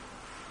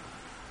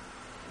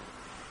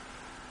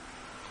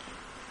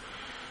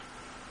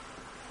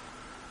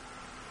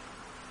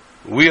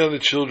 We are the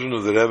children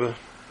of the Rebbe,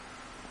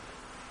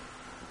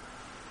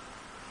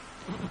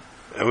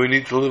 and we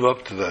need to live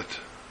up to that.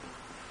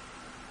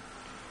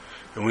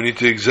 And we need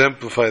to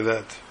exemplify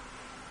that.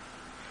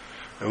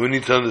 And we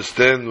need to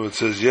understand what it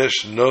says,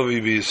 Yesh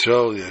Novi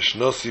B'Yisrael, Yesh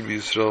Nosi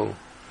B'Yisrael.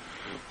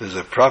 There's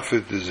a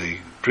prophet, there's a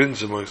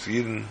prince amongst the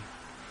Yidden.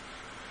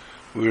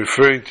 We're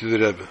referring to the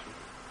Rebbe.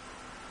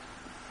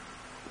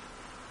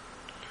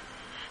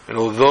 And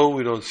although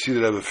we don't see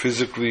the Rebbe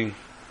physically,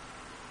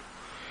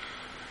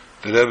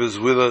 the Rebbe is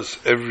with us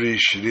every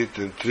shirit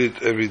and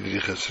trit, every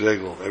drichas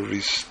regel, every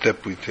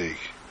step we take,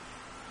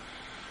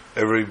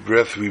 every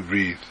breath we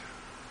breathe.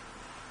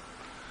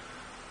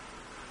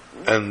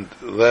 And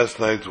last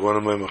night one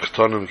of my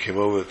machtanim came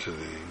over to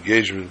the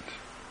engagement,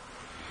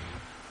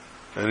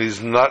 and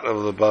he's not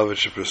of the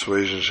Lubavitcher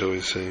persuasion, shall we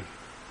say,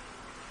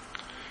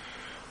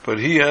 but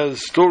he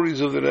has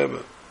stories of the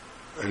Rebbe,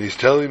 and he's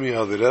telling me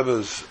how the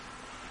Rebbe's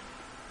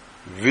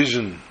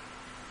vision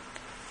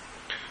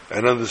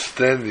and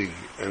understanding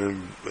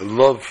and a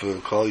love for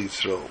Klal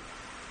Yisrael.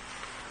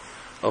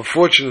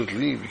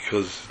 Unfortunately,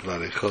 because he's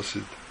not a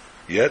chassid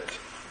yet,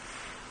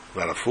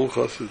 not a full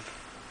chassid,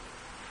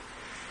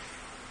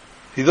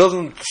 he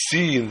doesn't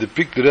see and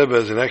depict the Rebbe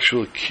as an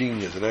actual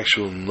king, as an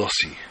actual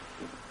Nasi.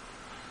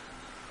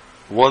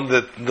 One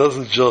that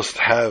doesn't just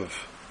have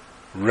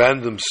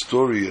random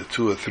story or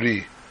two or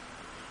three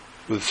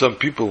with some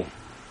people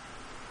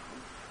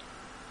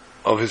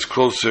of his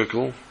close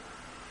circle.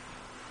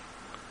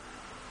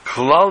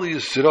 Klal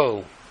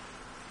Yisrael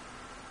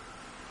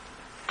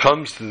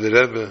comes to the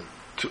Rebbe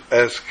to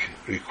ask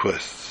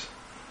requests.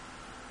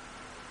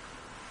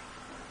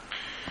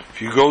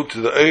 If you go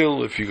to the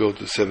Eil, if you go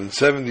to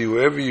 770,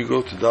 wherever you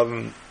go to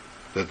daven,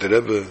 that the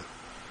Rebbe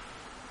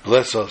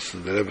bless us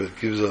and the Rebbe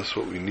gives us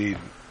what we need,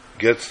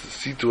 gets to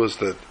see to us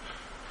that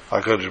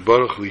HaKadosh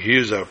Baruch Hu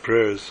hears our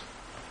prayers.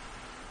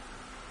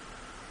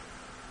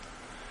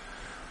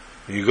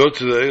 When you go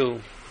to the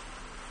Eil,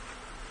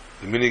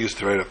 The meaning is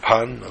to write a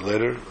pan, a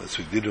letter, as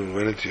we did when we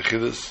went into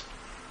Yechidus.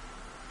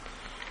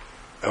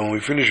 And when we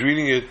finish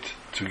reading it,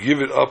 to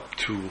give it up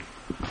to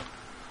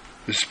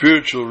the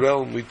spiritual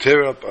realm, we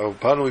tear up our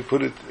pan and we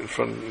put it in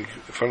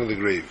front of the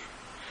grave.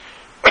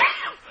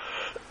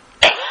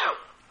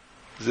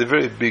 It's a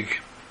very big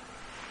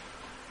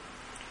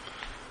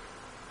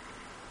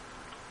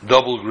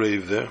double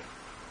grave there,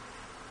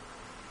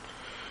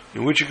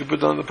 in which you can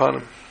put down the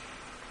panim.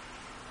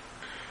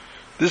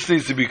 This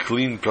needs to be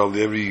cleaned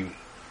probably every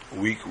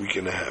week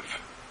and a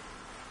half.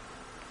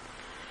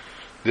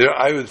 There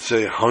are, I would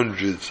say,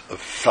 hundreds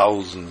of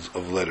thousands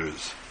of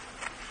letters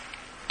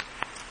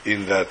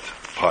in that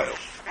pile.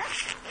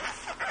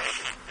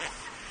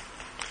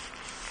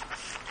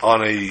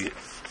 On a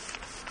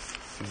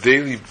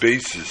daily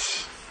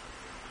basis,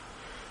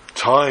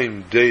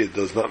 time, day, it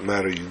does not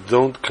matter. You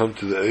don't come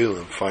to the Eil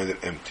and find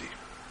it empty.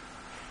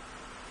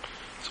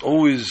 It's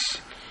always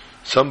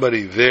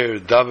somebody there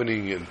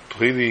davening and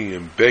pleading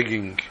and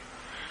begging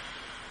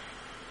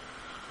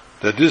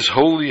that this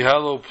holy,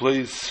 hallowed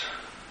place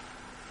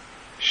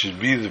should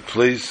be the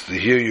place to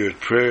hear your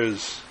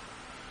prayers,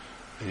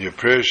 and your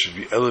prayers should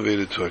be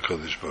elevated to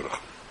HaKadosh Baruch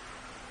Hu.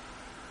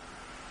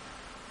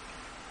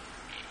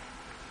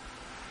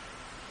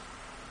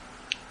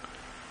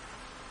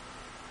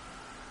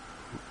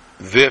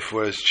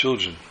 Therefore, as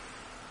children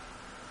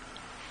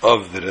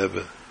of the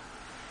Rebbe,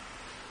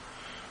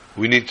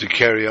 we need to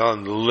carry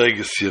on the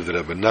legacy of the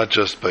Rebbe, not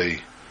just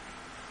by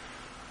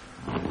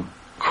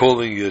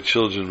calling your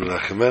children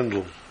Menachem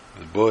Mendel,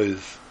 the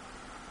boys,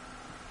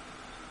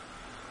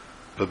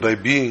 but by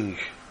being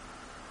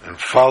and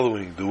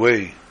following the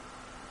way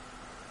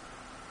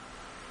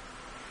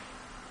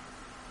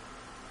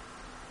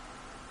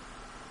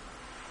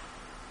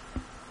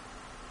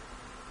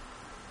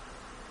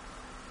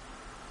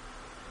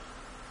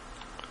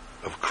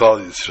of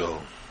Klal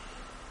Yisrael.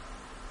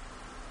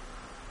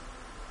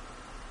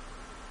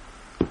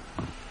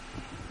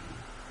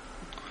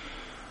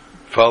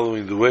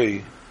 Following the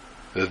way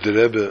that the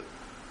Rebbe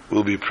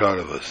will be proud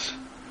of us.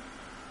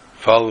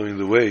 Following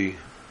the way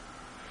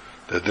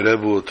that the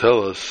Rebbe will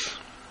tell us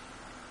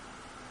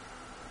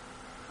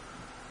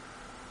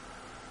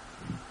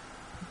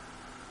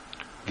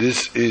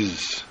this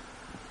is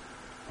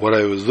what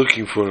I was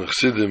looking for in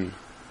Chassidim.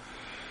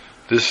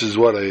 This is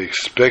what I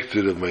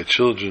expected of my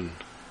children.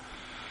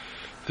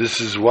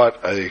 This is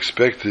what I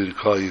expected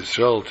Klal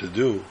Yisrael to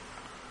do,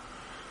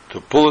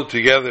 to pull it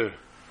together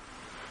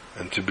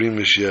and to bring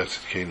Mashiach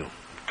Tzidkenu,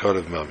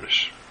 Karev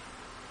Mamish.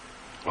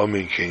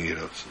 Amen. Ken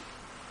Yiratzin.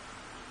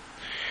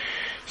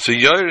 So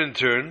Yair in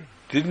turn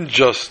didn't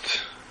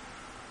just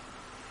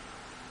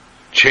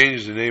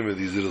change the name of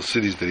these little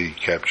cities that he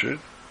captured.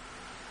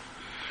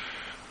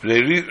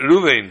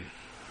 Ruvain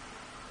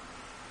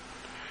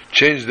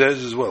changed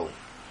theirs as well,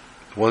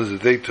 the ones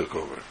that they took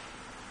over.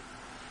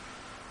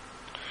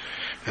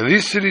 And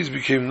these cities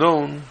became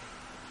known,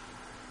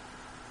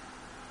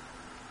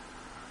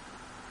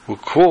 were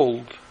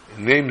called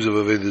names of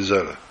Avodah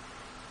Zarah.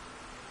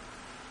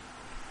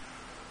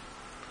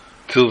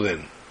 Till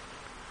then.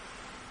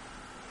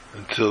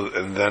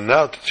 And then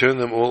now to turn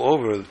them all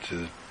over,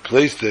 to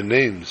place their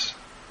names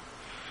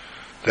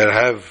that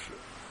have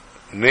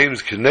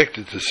names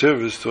connected to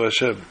service to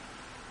Hashem.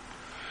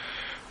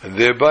 And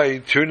thereby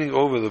turning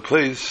over the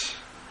place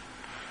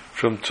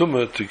from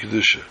Tumah to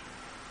Kedusha.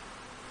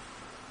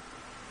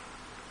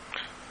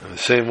 And the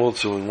same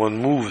also when one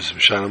moves,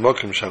 Mishana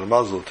Mokim, Mishana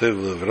Mazel,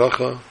 Tevel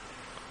V'racha,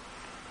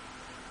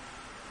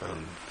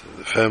 and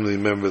the family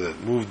member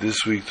that moved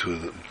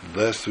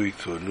last week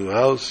to a new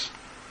house,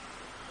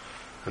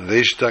 and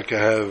they shtaka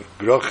have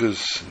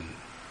brachas and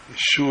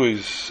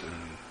yeshuas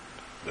and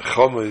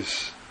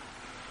nechomas,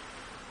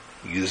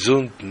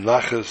 gesund,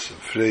 nachas,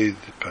 and freid,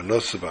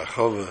 parnosa,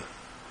 ba'achova.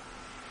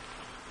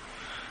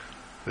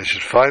 They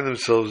should find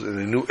themselves in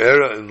a new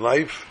era in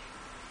life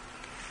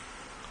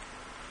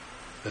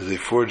as they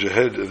forge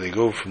ahead and they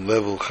go from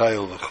level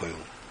chayil to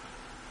chayil.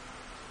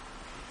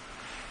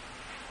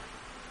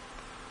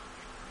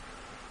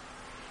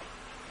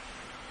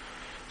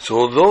 So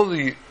although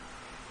the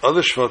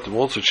other Shvatim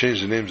also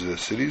changed the names of their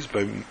cities,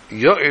 by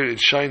Yair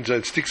it shines out,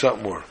 it sticks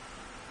out more.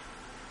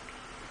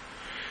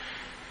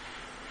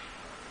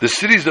 The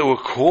cities that were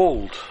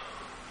called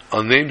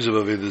on names of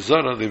Avodah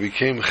Zarah, they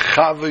became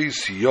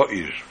Chavos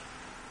Yair.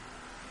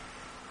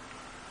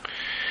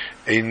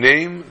 A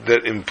name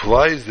that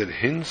implies, that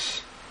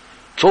hints,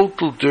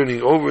 total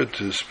turning over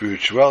to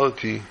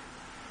spirituality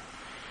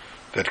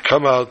that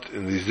come out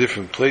in these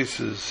different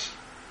places,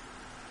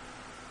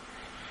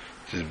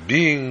 to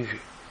being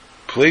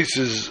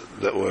places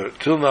that were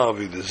till now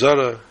Avodah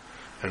Zarah,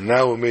 and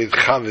now were made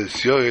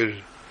Chavos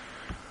Yair,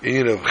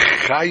 in of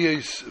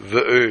Chayos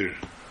Ve'er,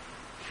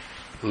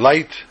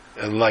 light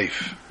and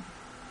life.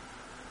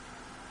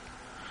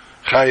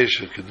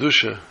 Chayos of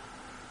Kedusha,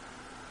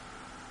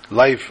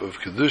 life of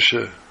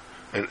Kedusha,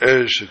 and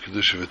Eresh of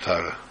Kedusha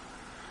V'Tara,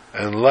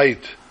 and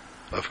light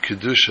of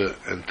Kedusha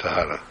and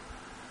Tahara.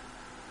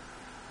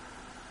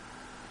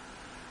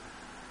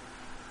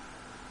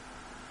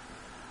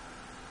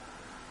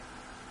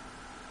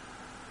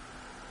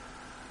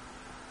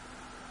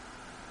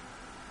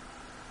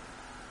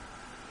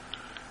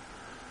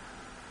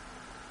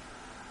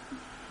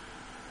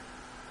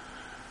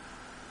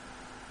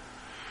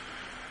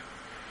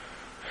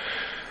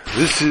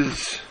 This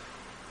is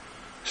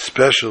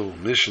special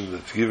mission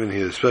that's given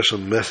here, special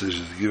message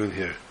that's given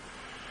here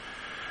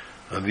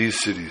on these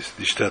cities,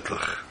 the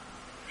Shtetlich.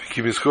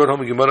 Ki miskor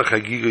ham gemara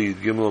chagiga yid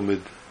gimel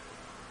mid.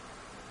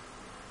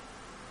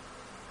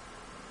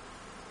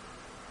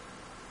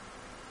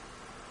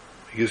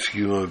 I guess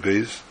you know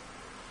base.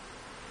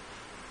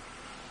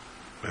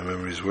 My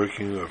memory is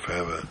working, or if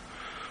I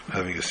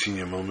having a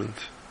senior moment.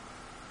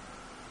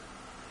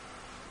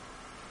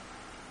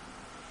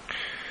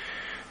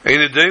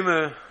 Ein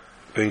edema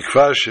ben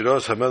kvar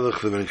shiros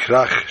hamelech ben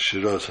krach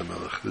shiros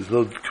hamelech. There's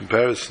no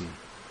comparison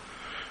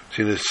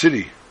between a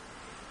city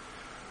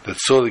that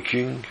saw the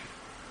king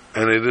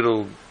and a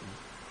little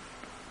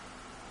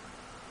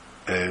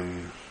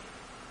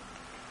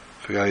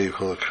forgot how you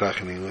call it krach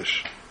in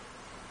English,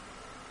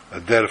 a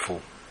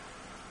derfel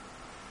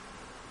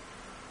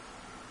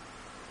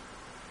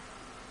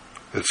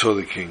that saw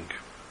the king.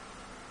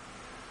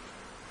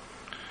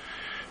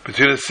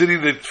 Between a city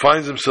that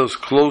finds themselves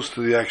close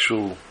to the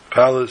actual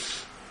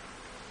palace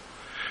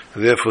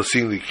and therefore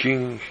seeing the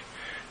king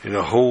in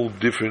a whole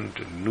different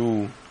and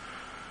new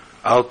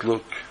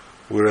outlook,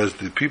 whereas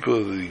the people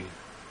of the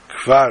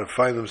Kfar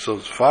find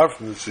themselves far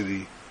from the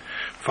city,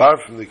 far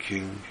from the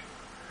king.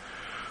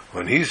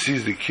 When he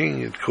sees the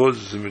king, it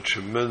causes him a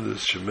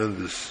tremendous,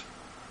 tremendous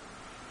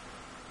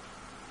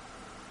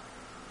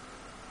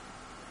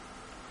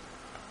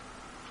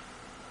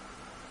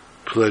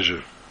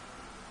pleasure.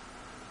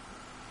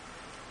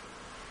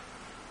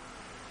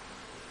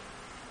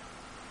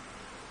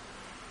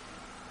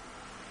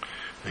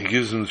 And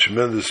gives him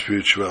tremendous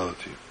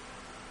spirituality.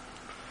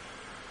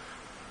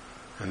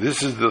 And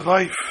this is the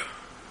life,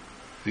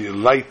 the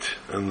light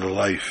and the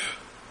life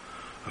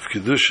of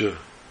Kedusha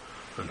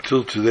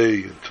until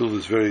today, until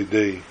this very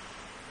day.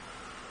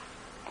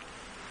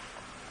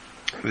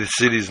 This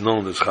city is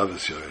known as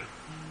Chavos Yair.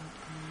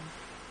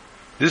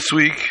 This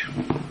week,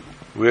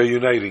 we are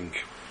uniting.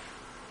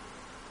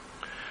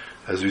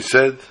 As we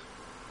said,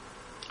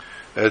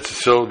 Eretz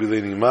Yisrael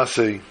Bileini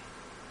Masei,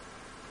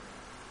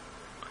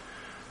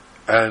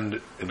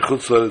 and in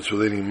Chutz La'aretz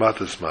Bileini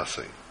Matas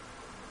Masei.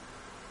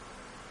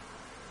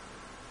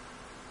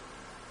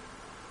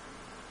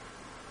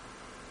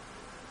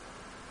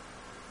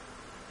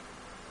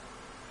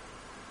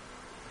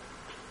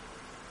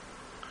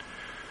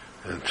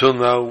 Until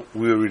now,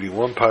 we are reading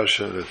one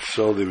parsha, that's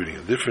Yisrael, they're reading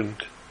a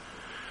different,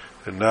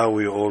 and now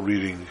we are all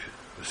reading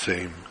the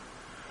same.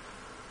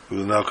 We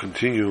will now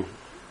continue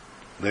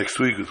next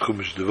week with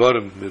Chumash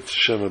Devarim, Mitzvah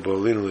Shem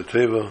Ba'olinu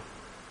L'Teva,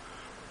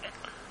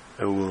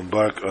 and we will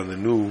embark on the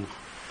new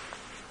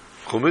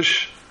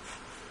Chumash,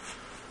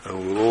 and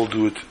we will all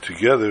do it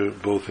together,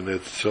 both in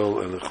Eretz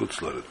Yisrael and the Chutz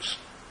La'aretz.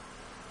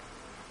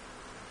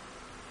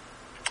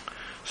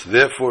 So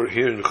therefore,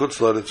 here in the Chutz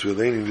La'aretz, we are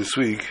learning this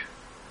week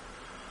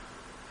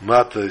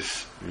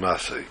Matas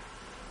Masei.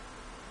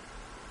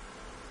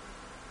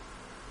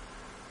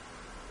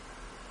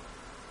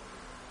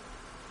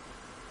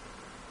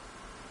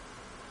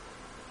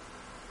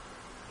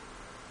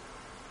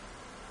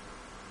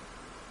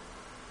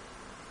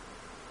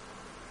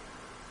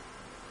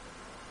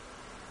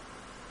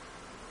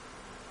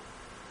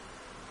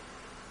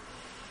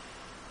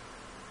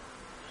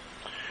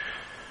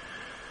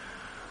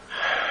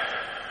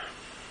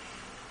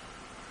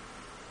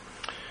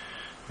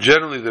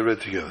 Generally, they're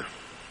read together.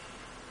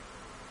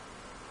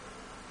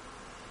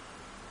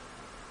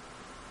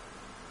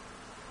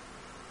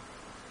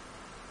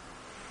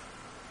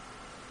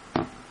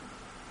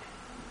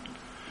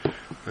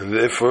 And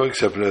therefore,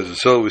 except in Eretz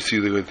Yisrael, we see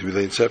they're going to be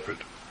laid separate.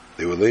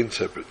 They were laid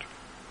separate.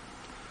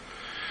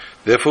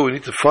 Therefore, we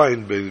need to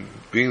find,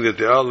 being that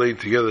they are laid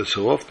together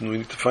so often, we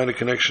need to find a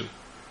connection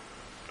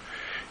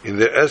in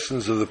the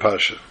essence of the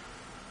Pasha.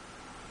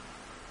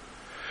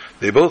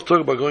 They both talk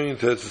about going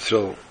into Eretz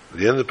Yisrael.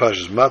 The end of the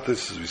Pasha's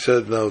Matis, as we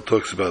said now,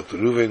 talks about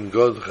Reuven,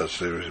 Gad,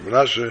 Chasher,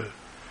 Menashe,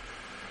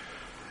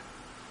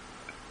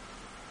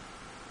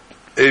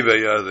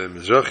 Eivayad, and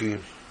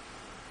Mizrachi.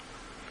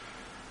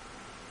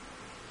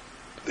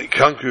 They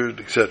conquered,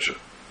 etc.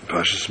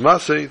 Pashas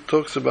Masei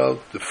talks about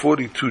the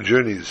 42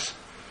 journeys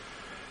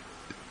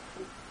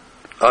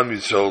Am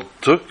Yisrael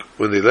took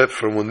when they left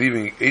from when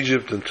leaving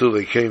Egypt until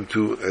they came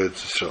to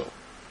Eretz Yisrael.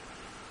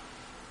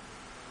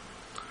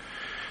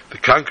 The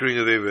conquering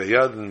of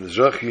Eivayad and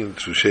Mizrachi and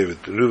through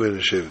Shevet Reuven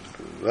and Shevet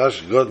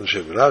Menashe, God and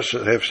Shevet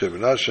Menashe, half Shevet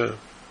Menashe,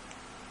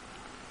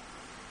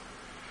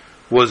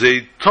 was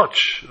a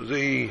touch, was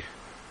a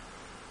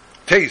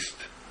taste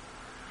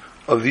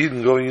of the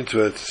Eden going into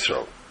Eretz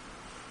Yisrael.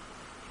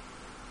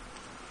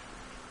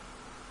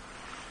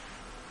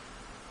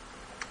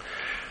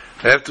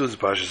 Afterwards,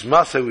 Parshas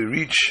Masei, we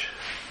reach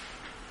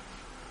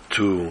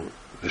to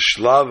the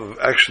shlav of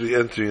actually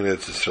entering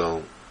Eretz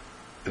Yisrael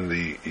in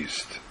the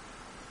east.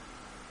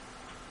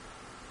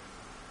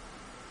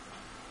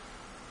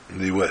 In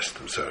the west,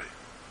 I'm sorry.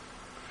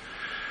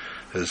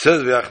 As it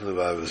says, V'yachnu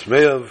v'avos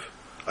me'av,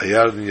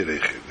 ayardin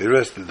yerechi. They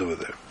rested over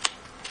there.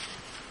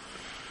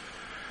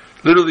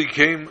 Literally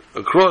came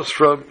across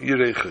from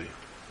Yerechi.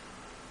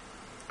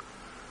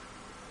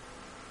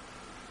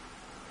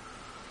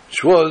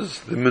 which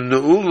was the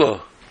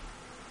Menu'ula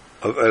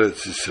of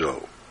Eretz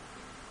Yisrael.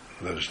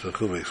 That is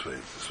Tanchuma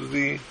explains. This was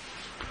the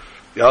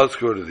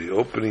outskirt of the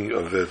opening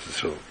of Eretz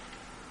Yisrael.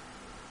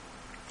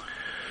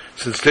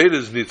 Since Torah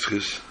is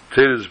Nitzchis,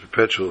 Torah is a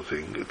perpetual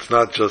thing, it's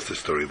not just a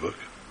storybook.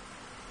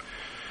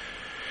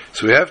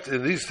 So we have to,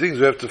 in these things,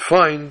 we have to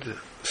find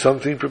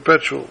something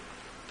perpetual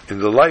in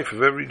the life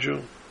of every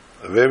Jew,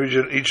 of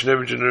each and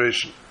every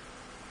generation.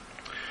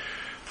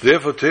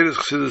 Therefore, Torah's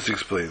Chassidus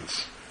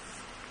explains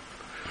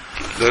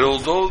that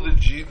although the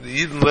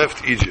Yidden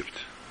left Egypt,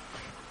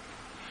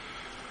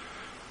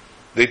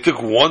 they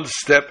took one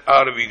step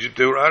out of Egypt,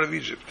 they were out of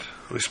Egypt.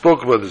 We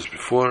spoke about this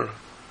before.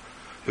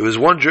 It was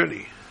one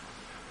journey.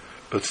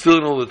 But still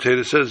in all the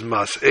Torah says,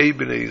 Mas'ei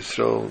b'nei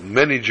Yisrael,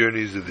 many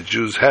journeys that the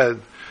Jews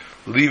had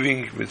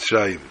leaving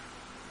Mitzrayim.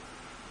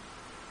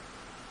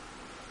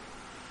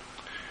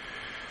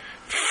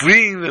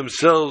 Freeing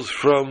themselves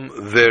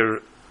from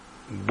their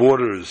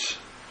borders,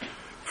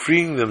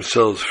 freeing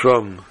themselves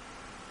from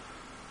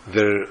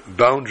their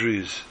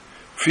boundaries,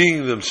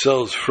 freeing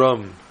themselves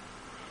from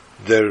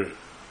their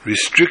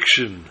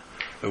restriction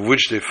of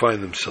which they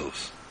find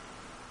themselves.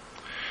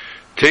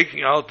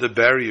 Taking out the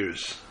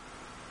barriers.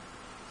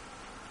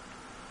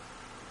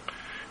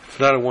 It's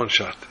not a one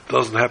shot. It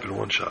doesn't happen in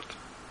one shot.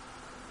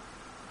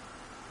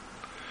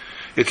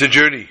 It's a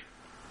journey.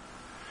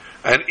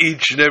 And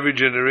each and every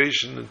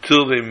generation,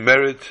 until they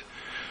merit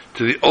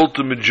to the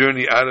ultimate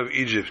journey out of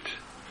Egypt,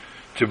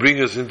 to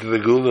bring us into the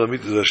Geula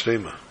Amitis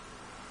Hashlema.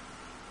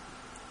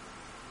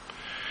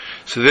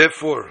 So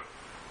therefore,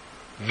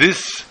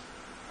 this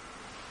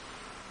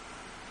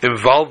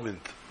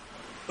involvement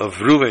of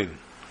Reuven,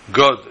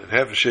 Gad, and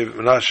half of Shevet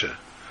Menashe,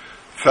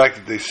 the fact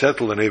that they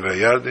settled in Eva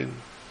Yardin,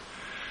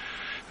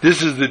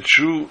 this is the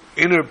true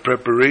inner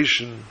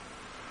preparation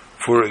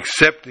for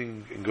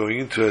accepting and going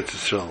into Eretz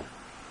Yisrael.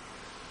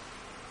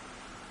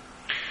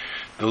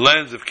 The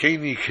lands of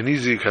Keni,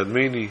 Kenizi,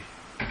 Kadmeni,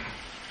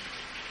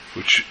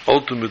 which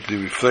ultimately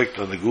reflect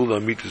on the Geula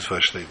Amitis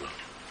Vashlema.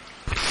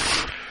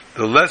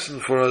 The lesson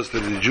for us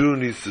that the Jew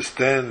needs to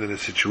stand in a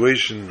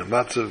situation, a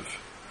matzav,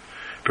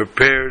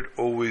 prepared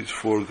always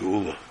for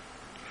Geula,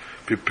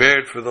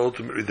 prepared for the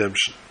ultimate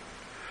redemption,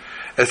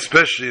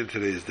 especially in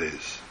today's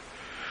days,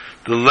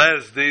 the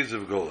last days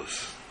of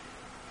Golas.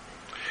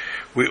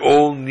 We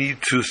all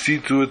need to see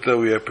to it that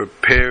we are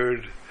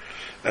prepared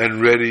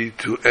and ready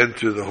to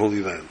enter the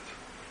Holy Land.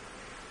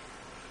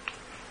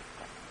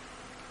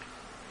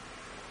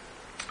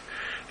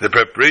 The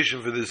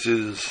preparation for this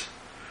is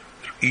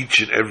through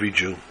each and every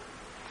Jew.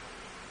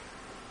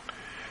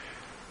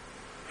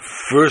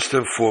 First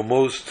and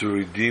foremost, to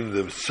redeem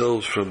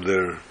themselves from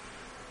their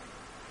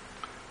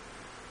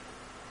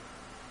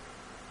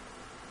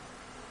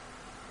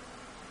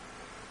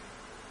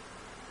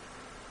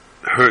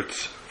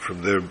hurts,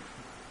 from their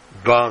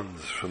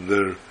bonds, from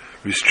their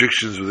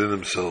restrictions within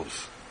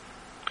themselves.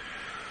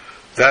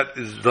 That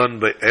is done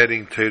by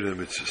adding Torah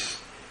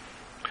mitzvahs.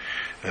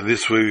 And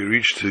this way we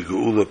reach to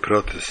Geula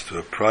Pratis, to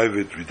a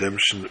private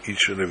redemption,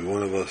 each and every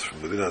one of us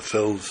from within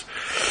ourselves,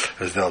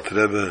 as the Alter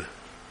Rebbe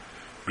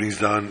brings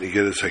down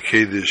Igeres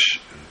HaKedesh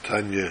and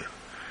Tanya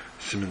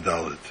Siman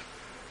Dalet.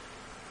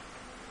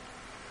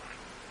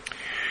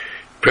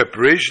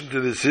 Preparation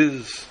to this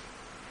is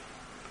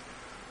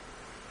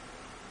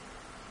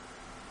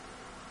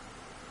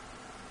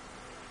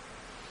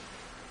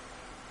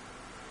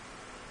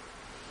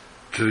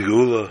to the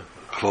Geula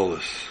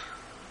Klolis.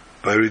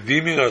 By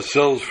redeeming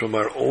ourselves from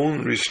our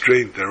own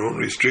restraint, our own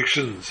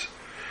restrictions,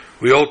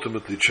 we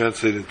ultimately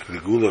translate into the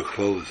Geula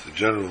Klolis, the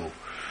general,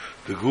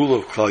 the Geula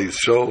of Klal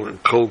Yisrael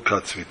and Kol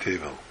Katzvi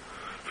Tevel,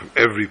 from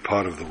every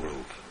part of the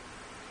world.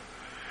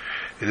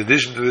 In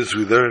addition to this,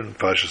 we learn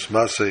Parshas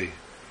Masei.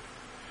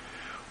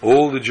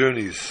 All the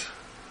journeys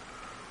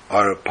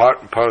are a part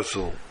and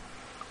parcel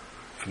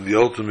from the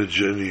ultimate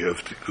journey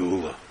of the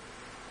Geula.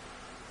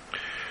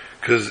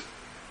 Because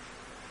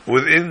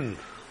within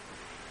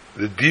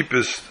the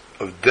deepest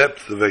of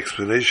depth of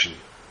explanation,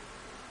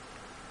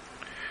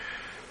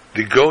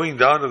 the going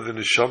down of the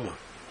neshama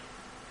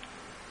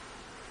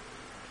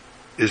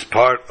is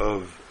part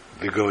of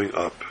the going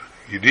up.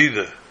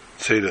 Yedida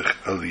Tzedach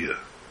Aliyah.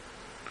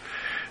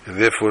 And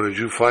therefore the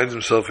Jew finds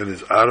himself in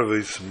his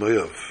Arves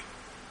Moyav,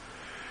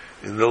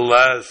 in the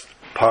last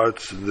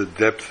parts, in the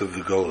depth of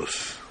the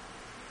Golos.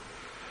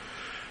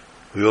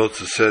 We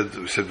said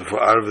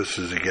before, Arves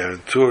is a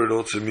guarantor. It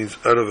also means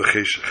Arav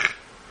Cheshach,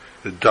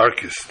 the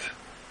darkest.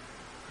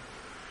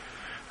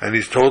 And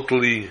he's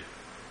totally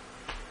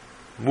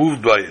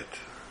moved by it.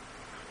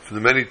 From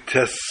the many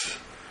tests,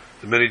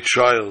 the many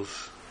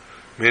trials,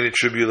 many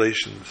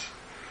tribulations,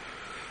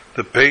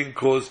 the pain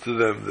caused to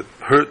them, the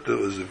hurt that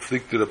was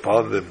inflicted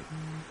upon them.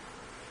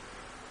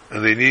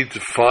 And they need to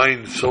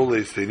find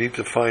solace, they need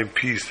to find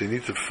peace, they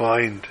need to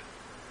find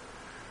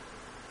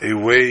a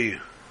way,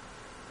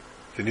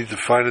 they need to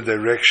find a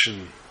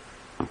direction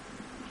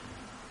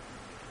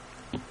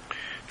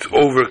to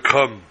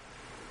overcome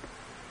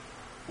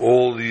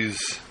all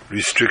these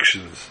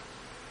restrictions.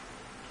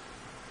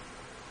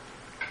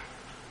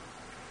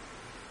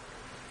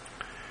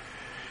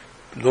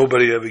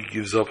 Nobody ever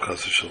gives up,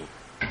 chas v'sholom.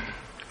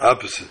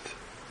 Opposite.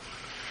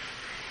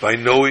 By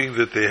knowing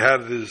that they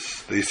have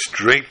this, they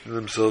strengthen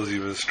themselves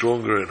even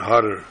stronger and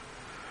harder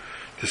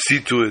to see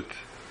to it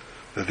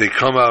that they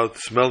come out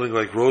smelling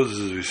like roses,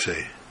 as we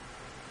say.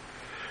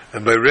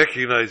 And by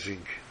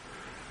recognizing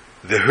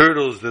the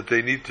hurdles that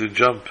they need to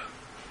jump,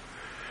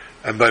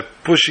 and by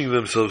pushing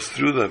themselves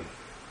through them,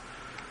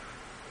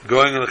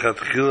 going on a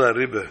chatchila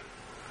ribe,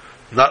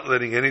 not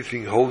letting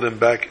anything hold them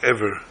back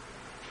ever,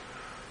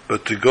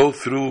 but to go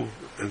through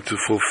and to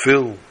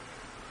fulfill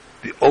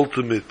the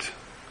ultimate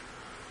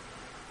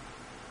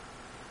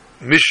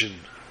mission,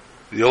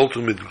 the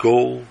ultimate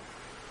goal,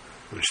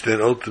 which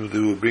then ultimately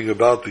will bring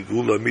about the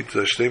Gula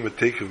Mitzvah Shtema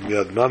Tekev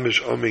Miad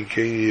Mamish Amen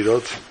Kein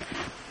Yirotz.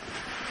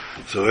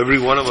 So every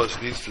one of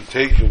us needs to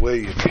take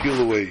away and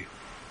peel away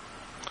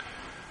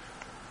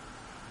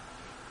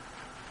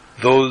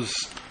those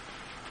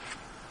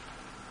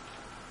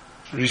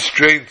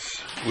restraints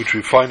which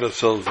we find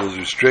ourselves, those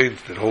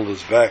restraints that hold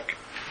us back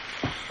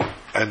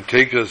and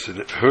take us and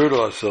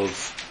hurdle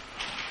ourselves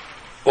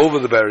over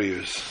the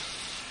barriers.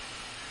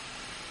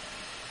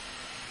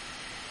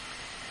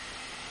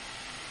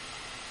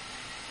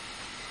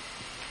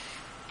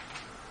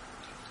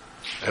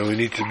 And we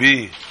need to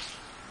be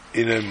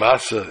in a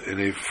masa,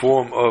 in a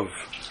form of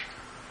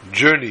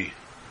journey,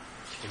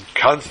 a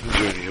constant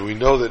journey. And we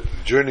know that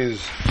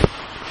journeys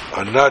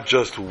are not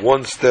just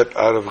one step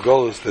out of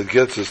Golus that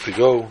gets us to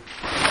go,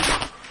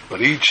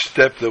 but each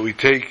step that we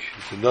take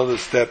is another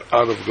step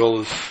out of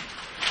Golus.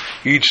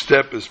 Each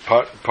step is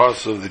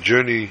parts of the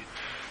journey,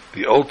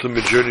 the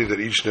ultimate journey that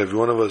each and every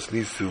one of us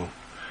needs to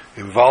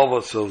involve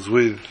ourselves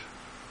with.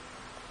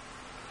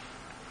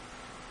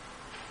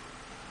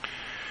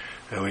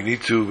 And we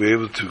need to be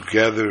able to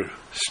gather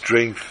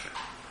strength.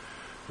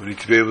 We need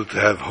to be able to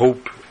have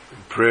hope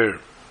and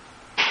prayer.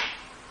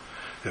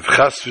 If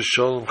chas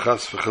v'sholom,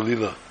 chas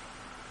v'chalila,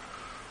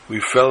 we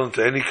fell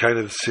into any kind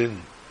of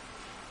sin,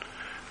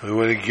 and we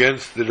went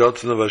against the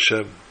Ratzon of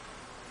Hashem,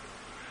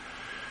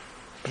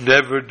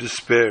 never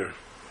despair.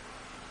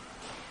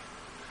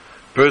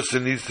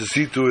 Person needs to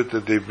see to it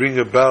that they bring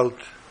about,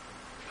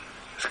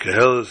 as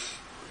Kehelis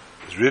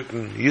is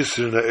written,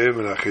 Yisr na'er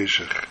min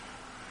ha'cheshech,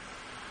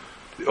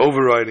 the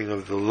overriding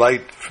of the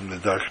light from the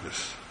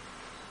darkness.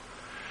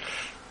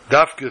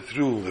 Dafka,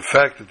 through the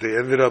fact that they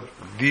ended up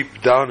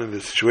deep down in the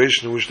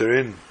situation in which they're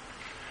in,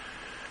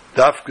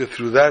 Dafka,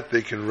 through that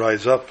they can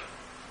rise up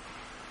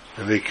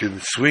and they can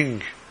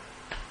swing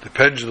the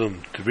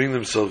pendulum to bring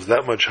themselves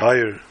that much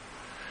higher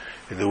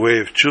in the way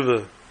of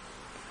tshuva.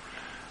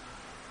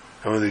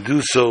 And when they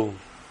do so,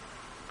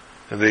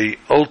 and they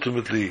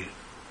ultimately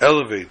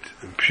elevate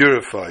and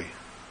purify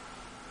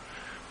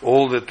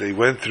all that they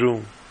went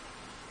through,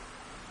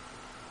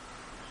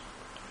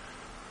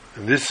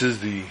 and this is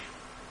the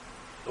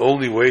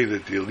only way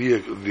that the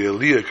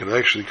Aliyah can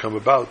actually come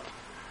about,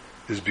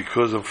 is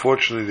because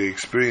unfortunately they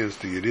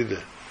experienced the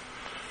Yeridah.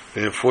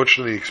 They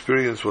unfortunately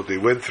experienced what they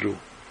went through.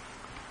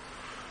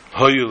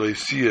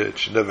 It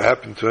should never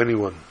happen to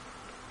anyone.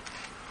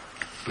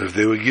 But if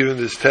they were given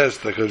this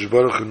test, HaKadosh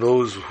Baruch Hu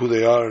knows who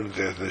they are and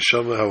their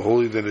neshama, how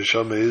holy their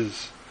neshama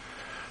is,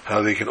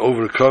 how they can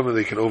overcome and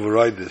they can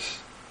override this.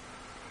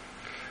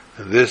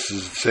 And this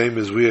is the same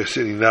as we are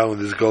sitting now in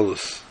this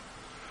Golus,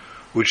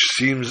 which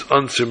seems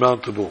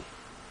unsurmountable,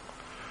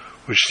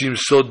 which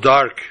seems so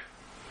dark,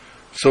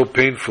 so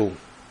painful.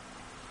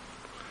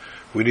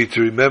 We need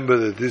to remember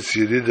that this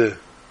Yeridah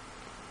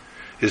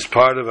is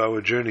part of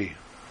our journey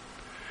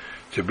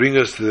to bring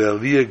us to the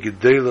Aliyah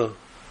Gedela.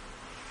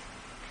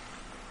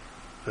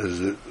 As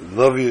the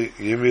Navi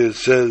Yirmiyah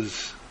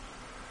says,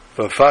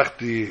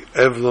 Vafachti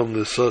evlom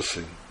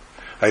lesosin,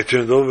 I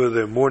turned over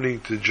their mourning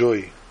to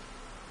joy.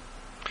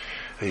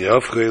 And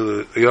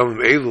Yafchei Yom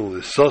Elu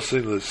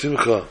lesosin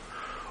lesimcha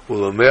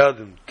ulamead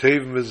and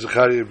Tevim, as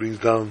Zechariah brings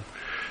down,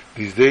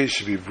 these days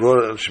should be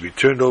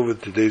turned over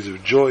to days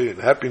of joy and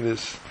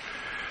happiness,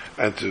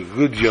 and to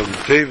good Yom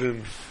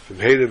Tevim from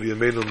Heidav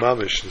Yameinu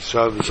Mamish. The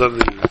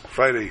Sunday,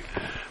 Friday,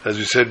 as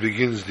we said,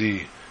 begins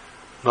the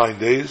 9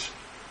 days.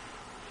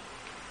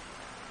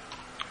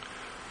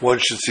 One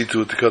should see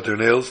to it to cut their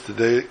nails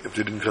today if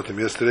they didn't cut them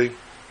yesterday,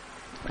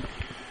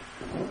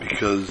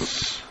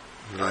 because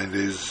 9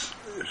 days,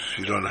 if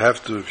you don't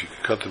have to, if you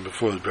can cut them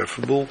before, is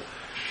preferable.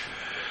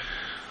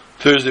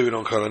 Thursday we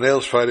don't cut our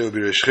nails. Friday will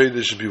be Rosh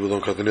Chodesh, and people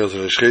don't cut their nails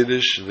on Rosh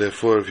Chodesh, and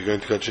therefore if you're going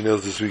to cut your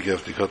nails this week, you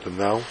have to cut them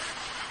now.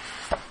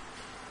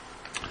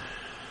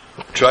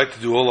 Try to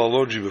do all our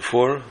laundry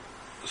before,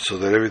 so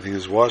that everything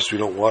is washed. We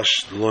don't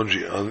wash the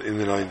laundry in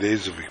the 9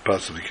 days if we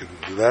possibly can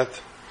do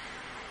that.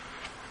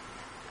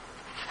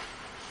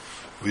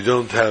 We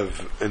don't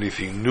have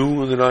anything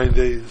new in the 9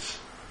 days.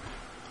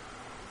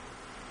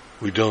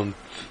 We don't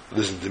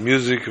listen to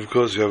music, of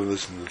course. We haven't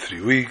listened in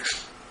 3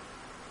 weeks.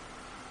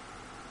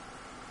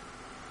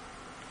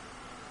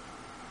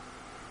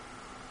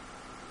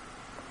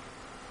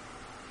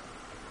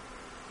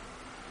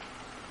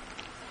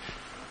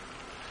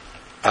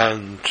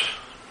 And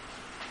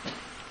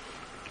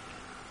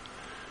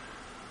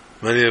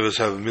Many of us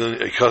have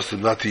a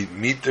custom not to eat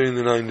meat during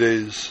the 9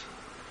 days.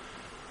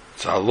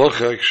 It's a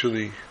halacha,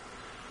 actually.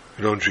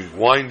 We don't drink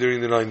wine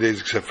during the 9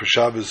 days except for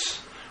Shabbos,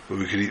 where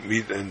we could eat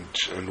meat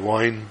and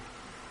wine,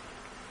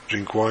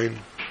 drink wine.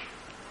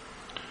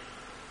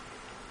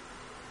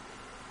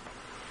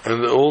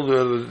 And all the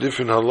other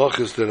different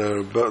halachas that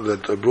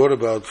are brought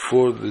about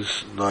for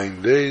this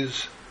 9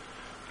 days,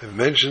 I've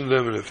mentioned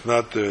them, and if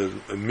not, there are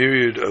a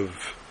myriad of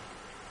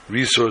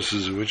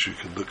resources in which you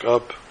can look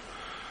up,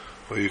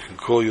 or you can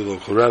call your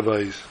local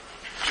rabbis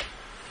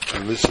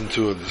and listen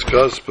to and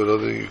discuss, but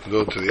other you can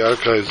go to the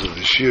archives of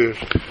the Shir,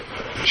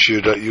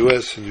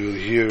 shir.us, and you'll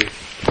hear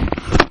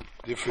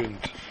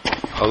different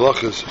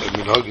halachas and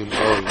minhagim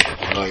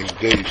of 9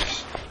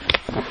 days.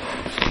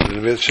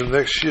 And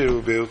next year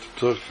we'll be able to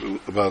talk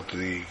about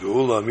the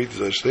Geula Amitis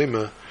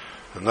Hashlema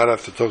and not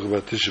have to talk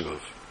about Tisha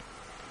B'Av.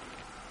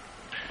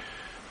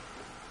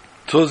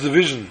 Towards the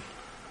vision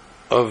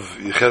of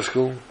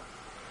Yecheskel,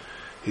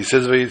 he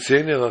says,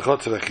 "Vayitzeni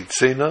alachot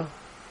rachitzena,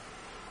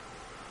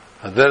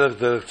 haderech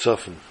derech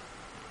tzafen,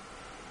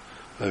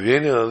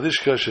 vavieni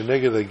alishka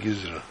sheneged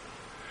hagizra."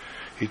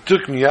 He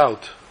took me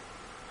out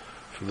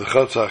from the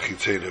Chatz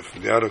HaChitzena,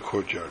 from the outer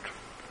courtyard,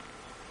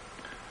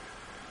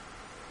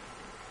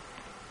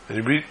 and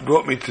he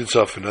brought me to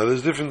Tzafen. Now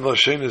there's different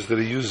lashenas that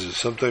he uses.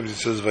 Sometimes he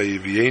says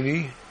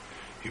Vayivieni,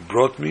 he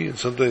brought me, and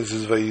sometimes he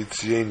says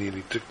Vayitzieni, and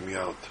he took me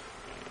out.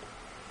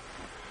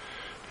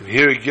 And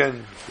here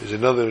again is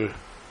another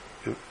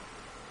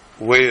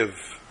way of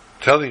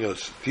telling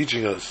us,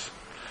 teaching us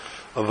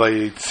of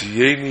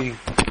Vayitzieni.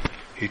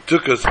 He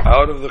took us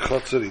out of the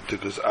Chatzar, he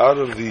took us out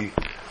of the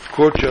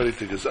courtyard, he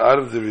took us out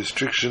of the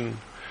restriction,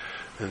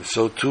 and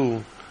so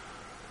too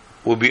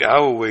will be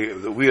our way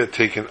that we are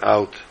taken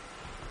out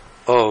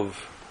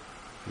of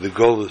the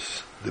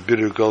golus, the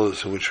bitter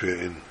golus in which we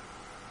are in.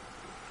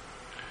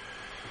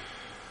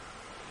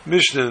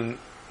 Mishnah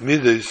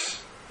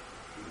Midas,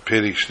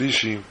 Perik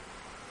Shlishi,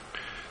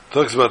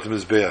 talks about the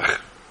Mizbeach.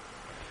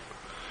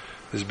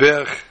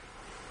 Mizbeach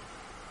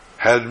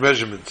had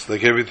measurements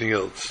like everything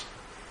else.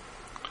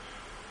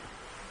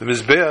 The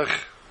Mizbeach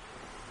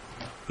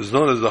was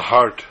known as the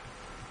heart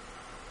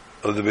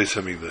of the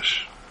Beis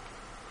HaMikdash.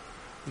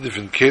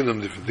 Different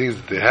kelim, different things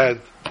that they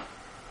had.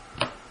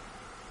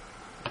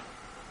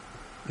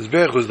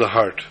 Mizbeach was the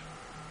heart.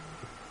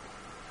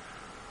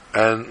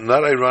 And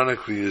not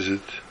ironically is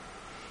it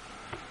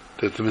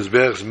that the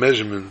Mizbeach's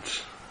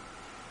measurements,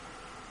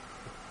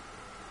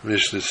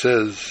 Mishnah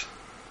says,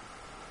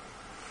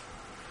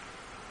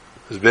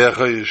 Mizbeach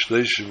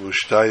HaYishleishim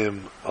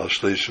Ushtayim Al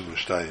Shleishim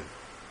Ushtayim.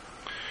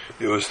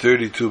 It was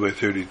 32 by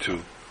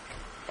 32.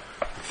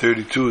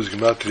 32 is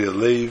Gematria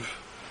Leiv,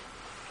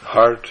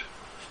 heart.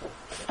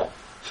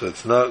 So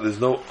it's not, there's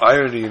no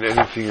irony in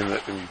anything when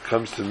it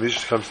comes to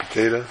Mishnah, comes to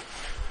Torah.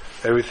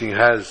 Everything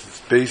has its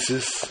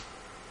basis.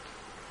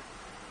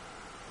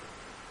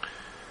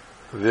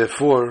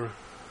 Therefore,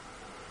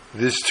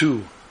 this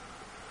too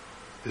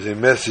is a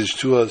message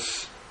to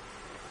us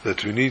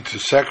that we need to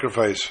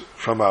sacrifice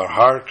from our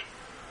heart.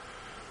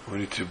 We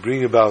need to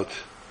bring about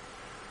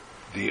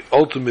the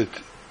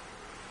ultimate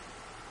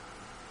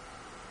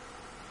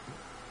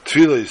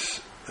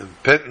tefillos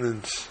and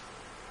penitence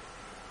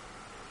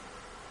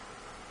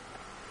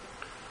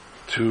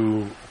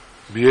to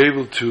be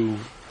able to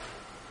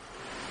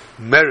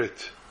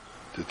merit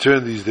to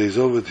turn these days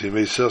over to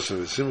Yemei Sas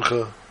and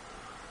Simcha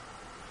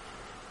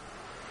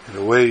in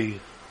a way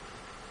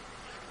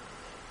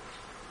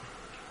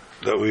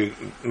that we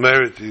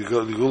merit the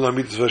Geula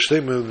Amitis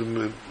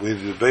Vashlema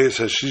with the Beis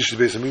HaShlishi,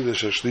 the Beis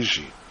HaMikdash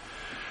HaShlishi.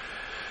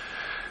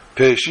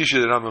 Pei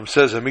Shishi, the Rambam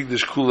says,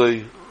 HaMikdash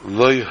Kulei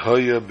Loi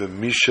Hoya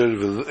B'Mishar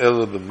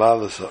V'Ela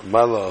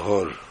B'Mala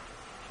Ahor.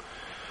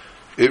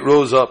 It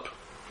rose up.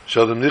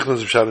 Shalom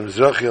Nichnas B'Shalom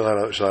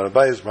Mizrachi Shal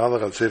Arabayis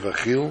Mahalach Al Seif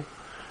Achil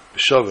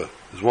B'Shava.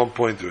 There's one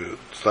point where it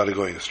started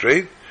going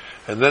straight,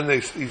 and then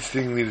each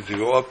thing needed to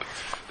go up.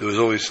 There was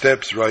always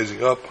steps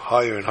rising up,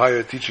 higher and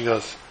higher, teaching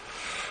us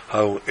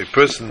how a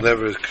person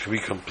never can be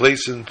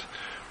complacent.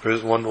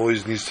 One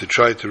always needs to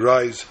try to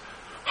rise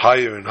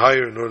higher and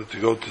higher in order to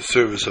go to the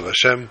service of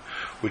Hashem,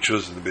 which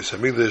was in the Beis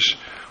HaMikdash,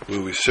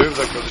 where we serve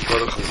HaKadosh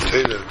Baruch Hu with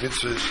Torah and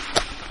mitzvahs,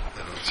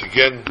 and once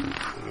again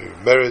we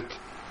merit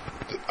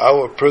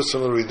our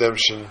personal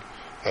redemption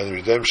and the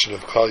redemption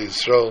of Klal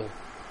Yisrael.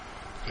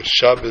 Good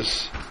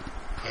Shabbos,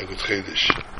 a good Chodesh.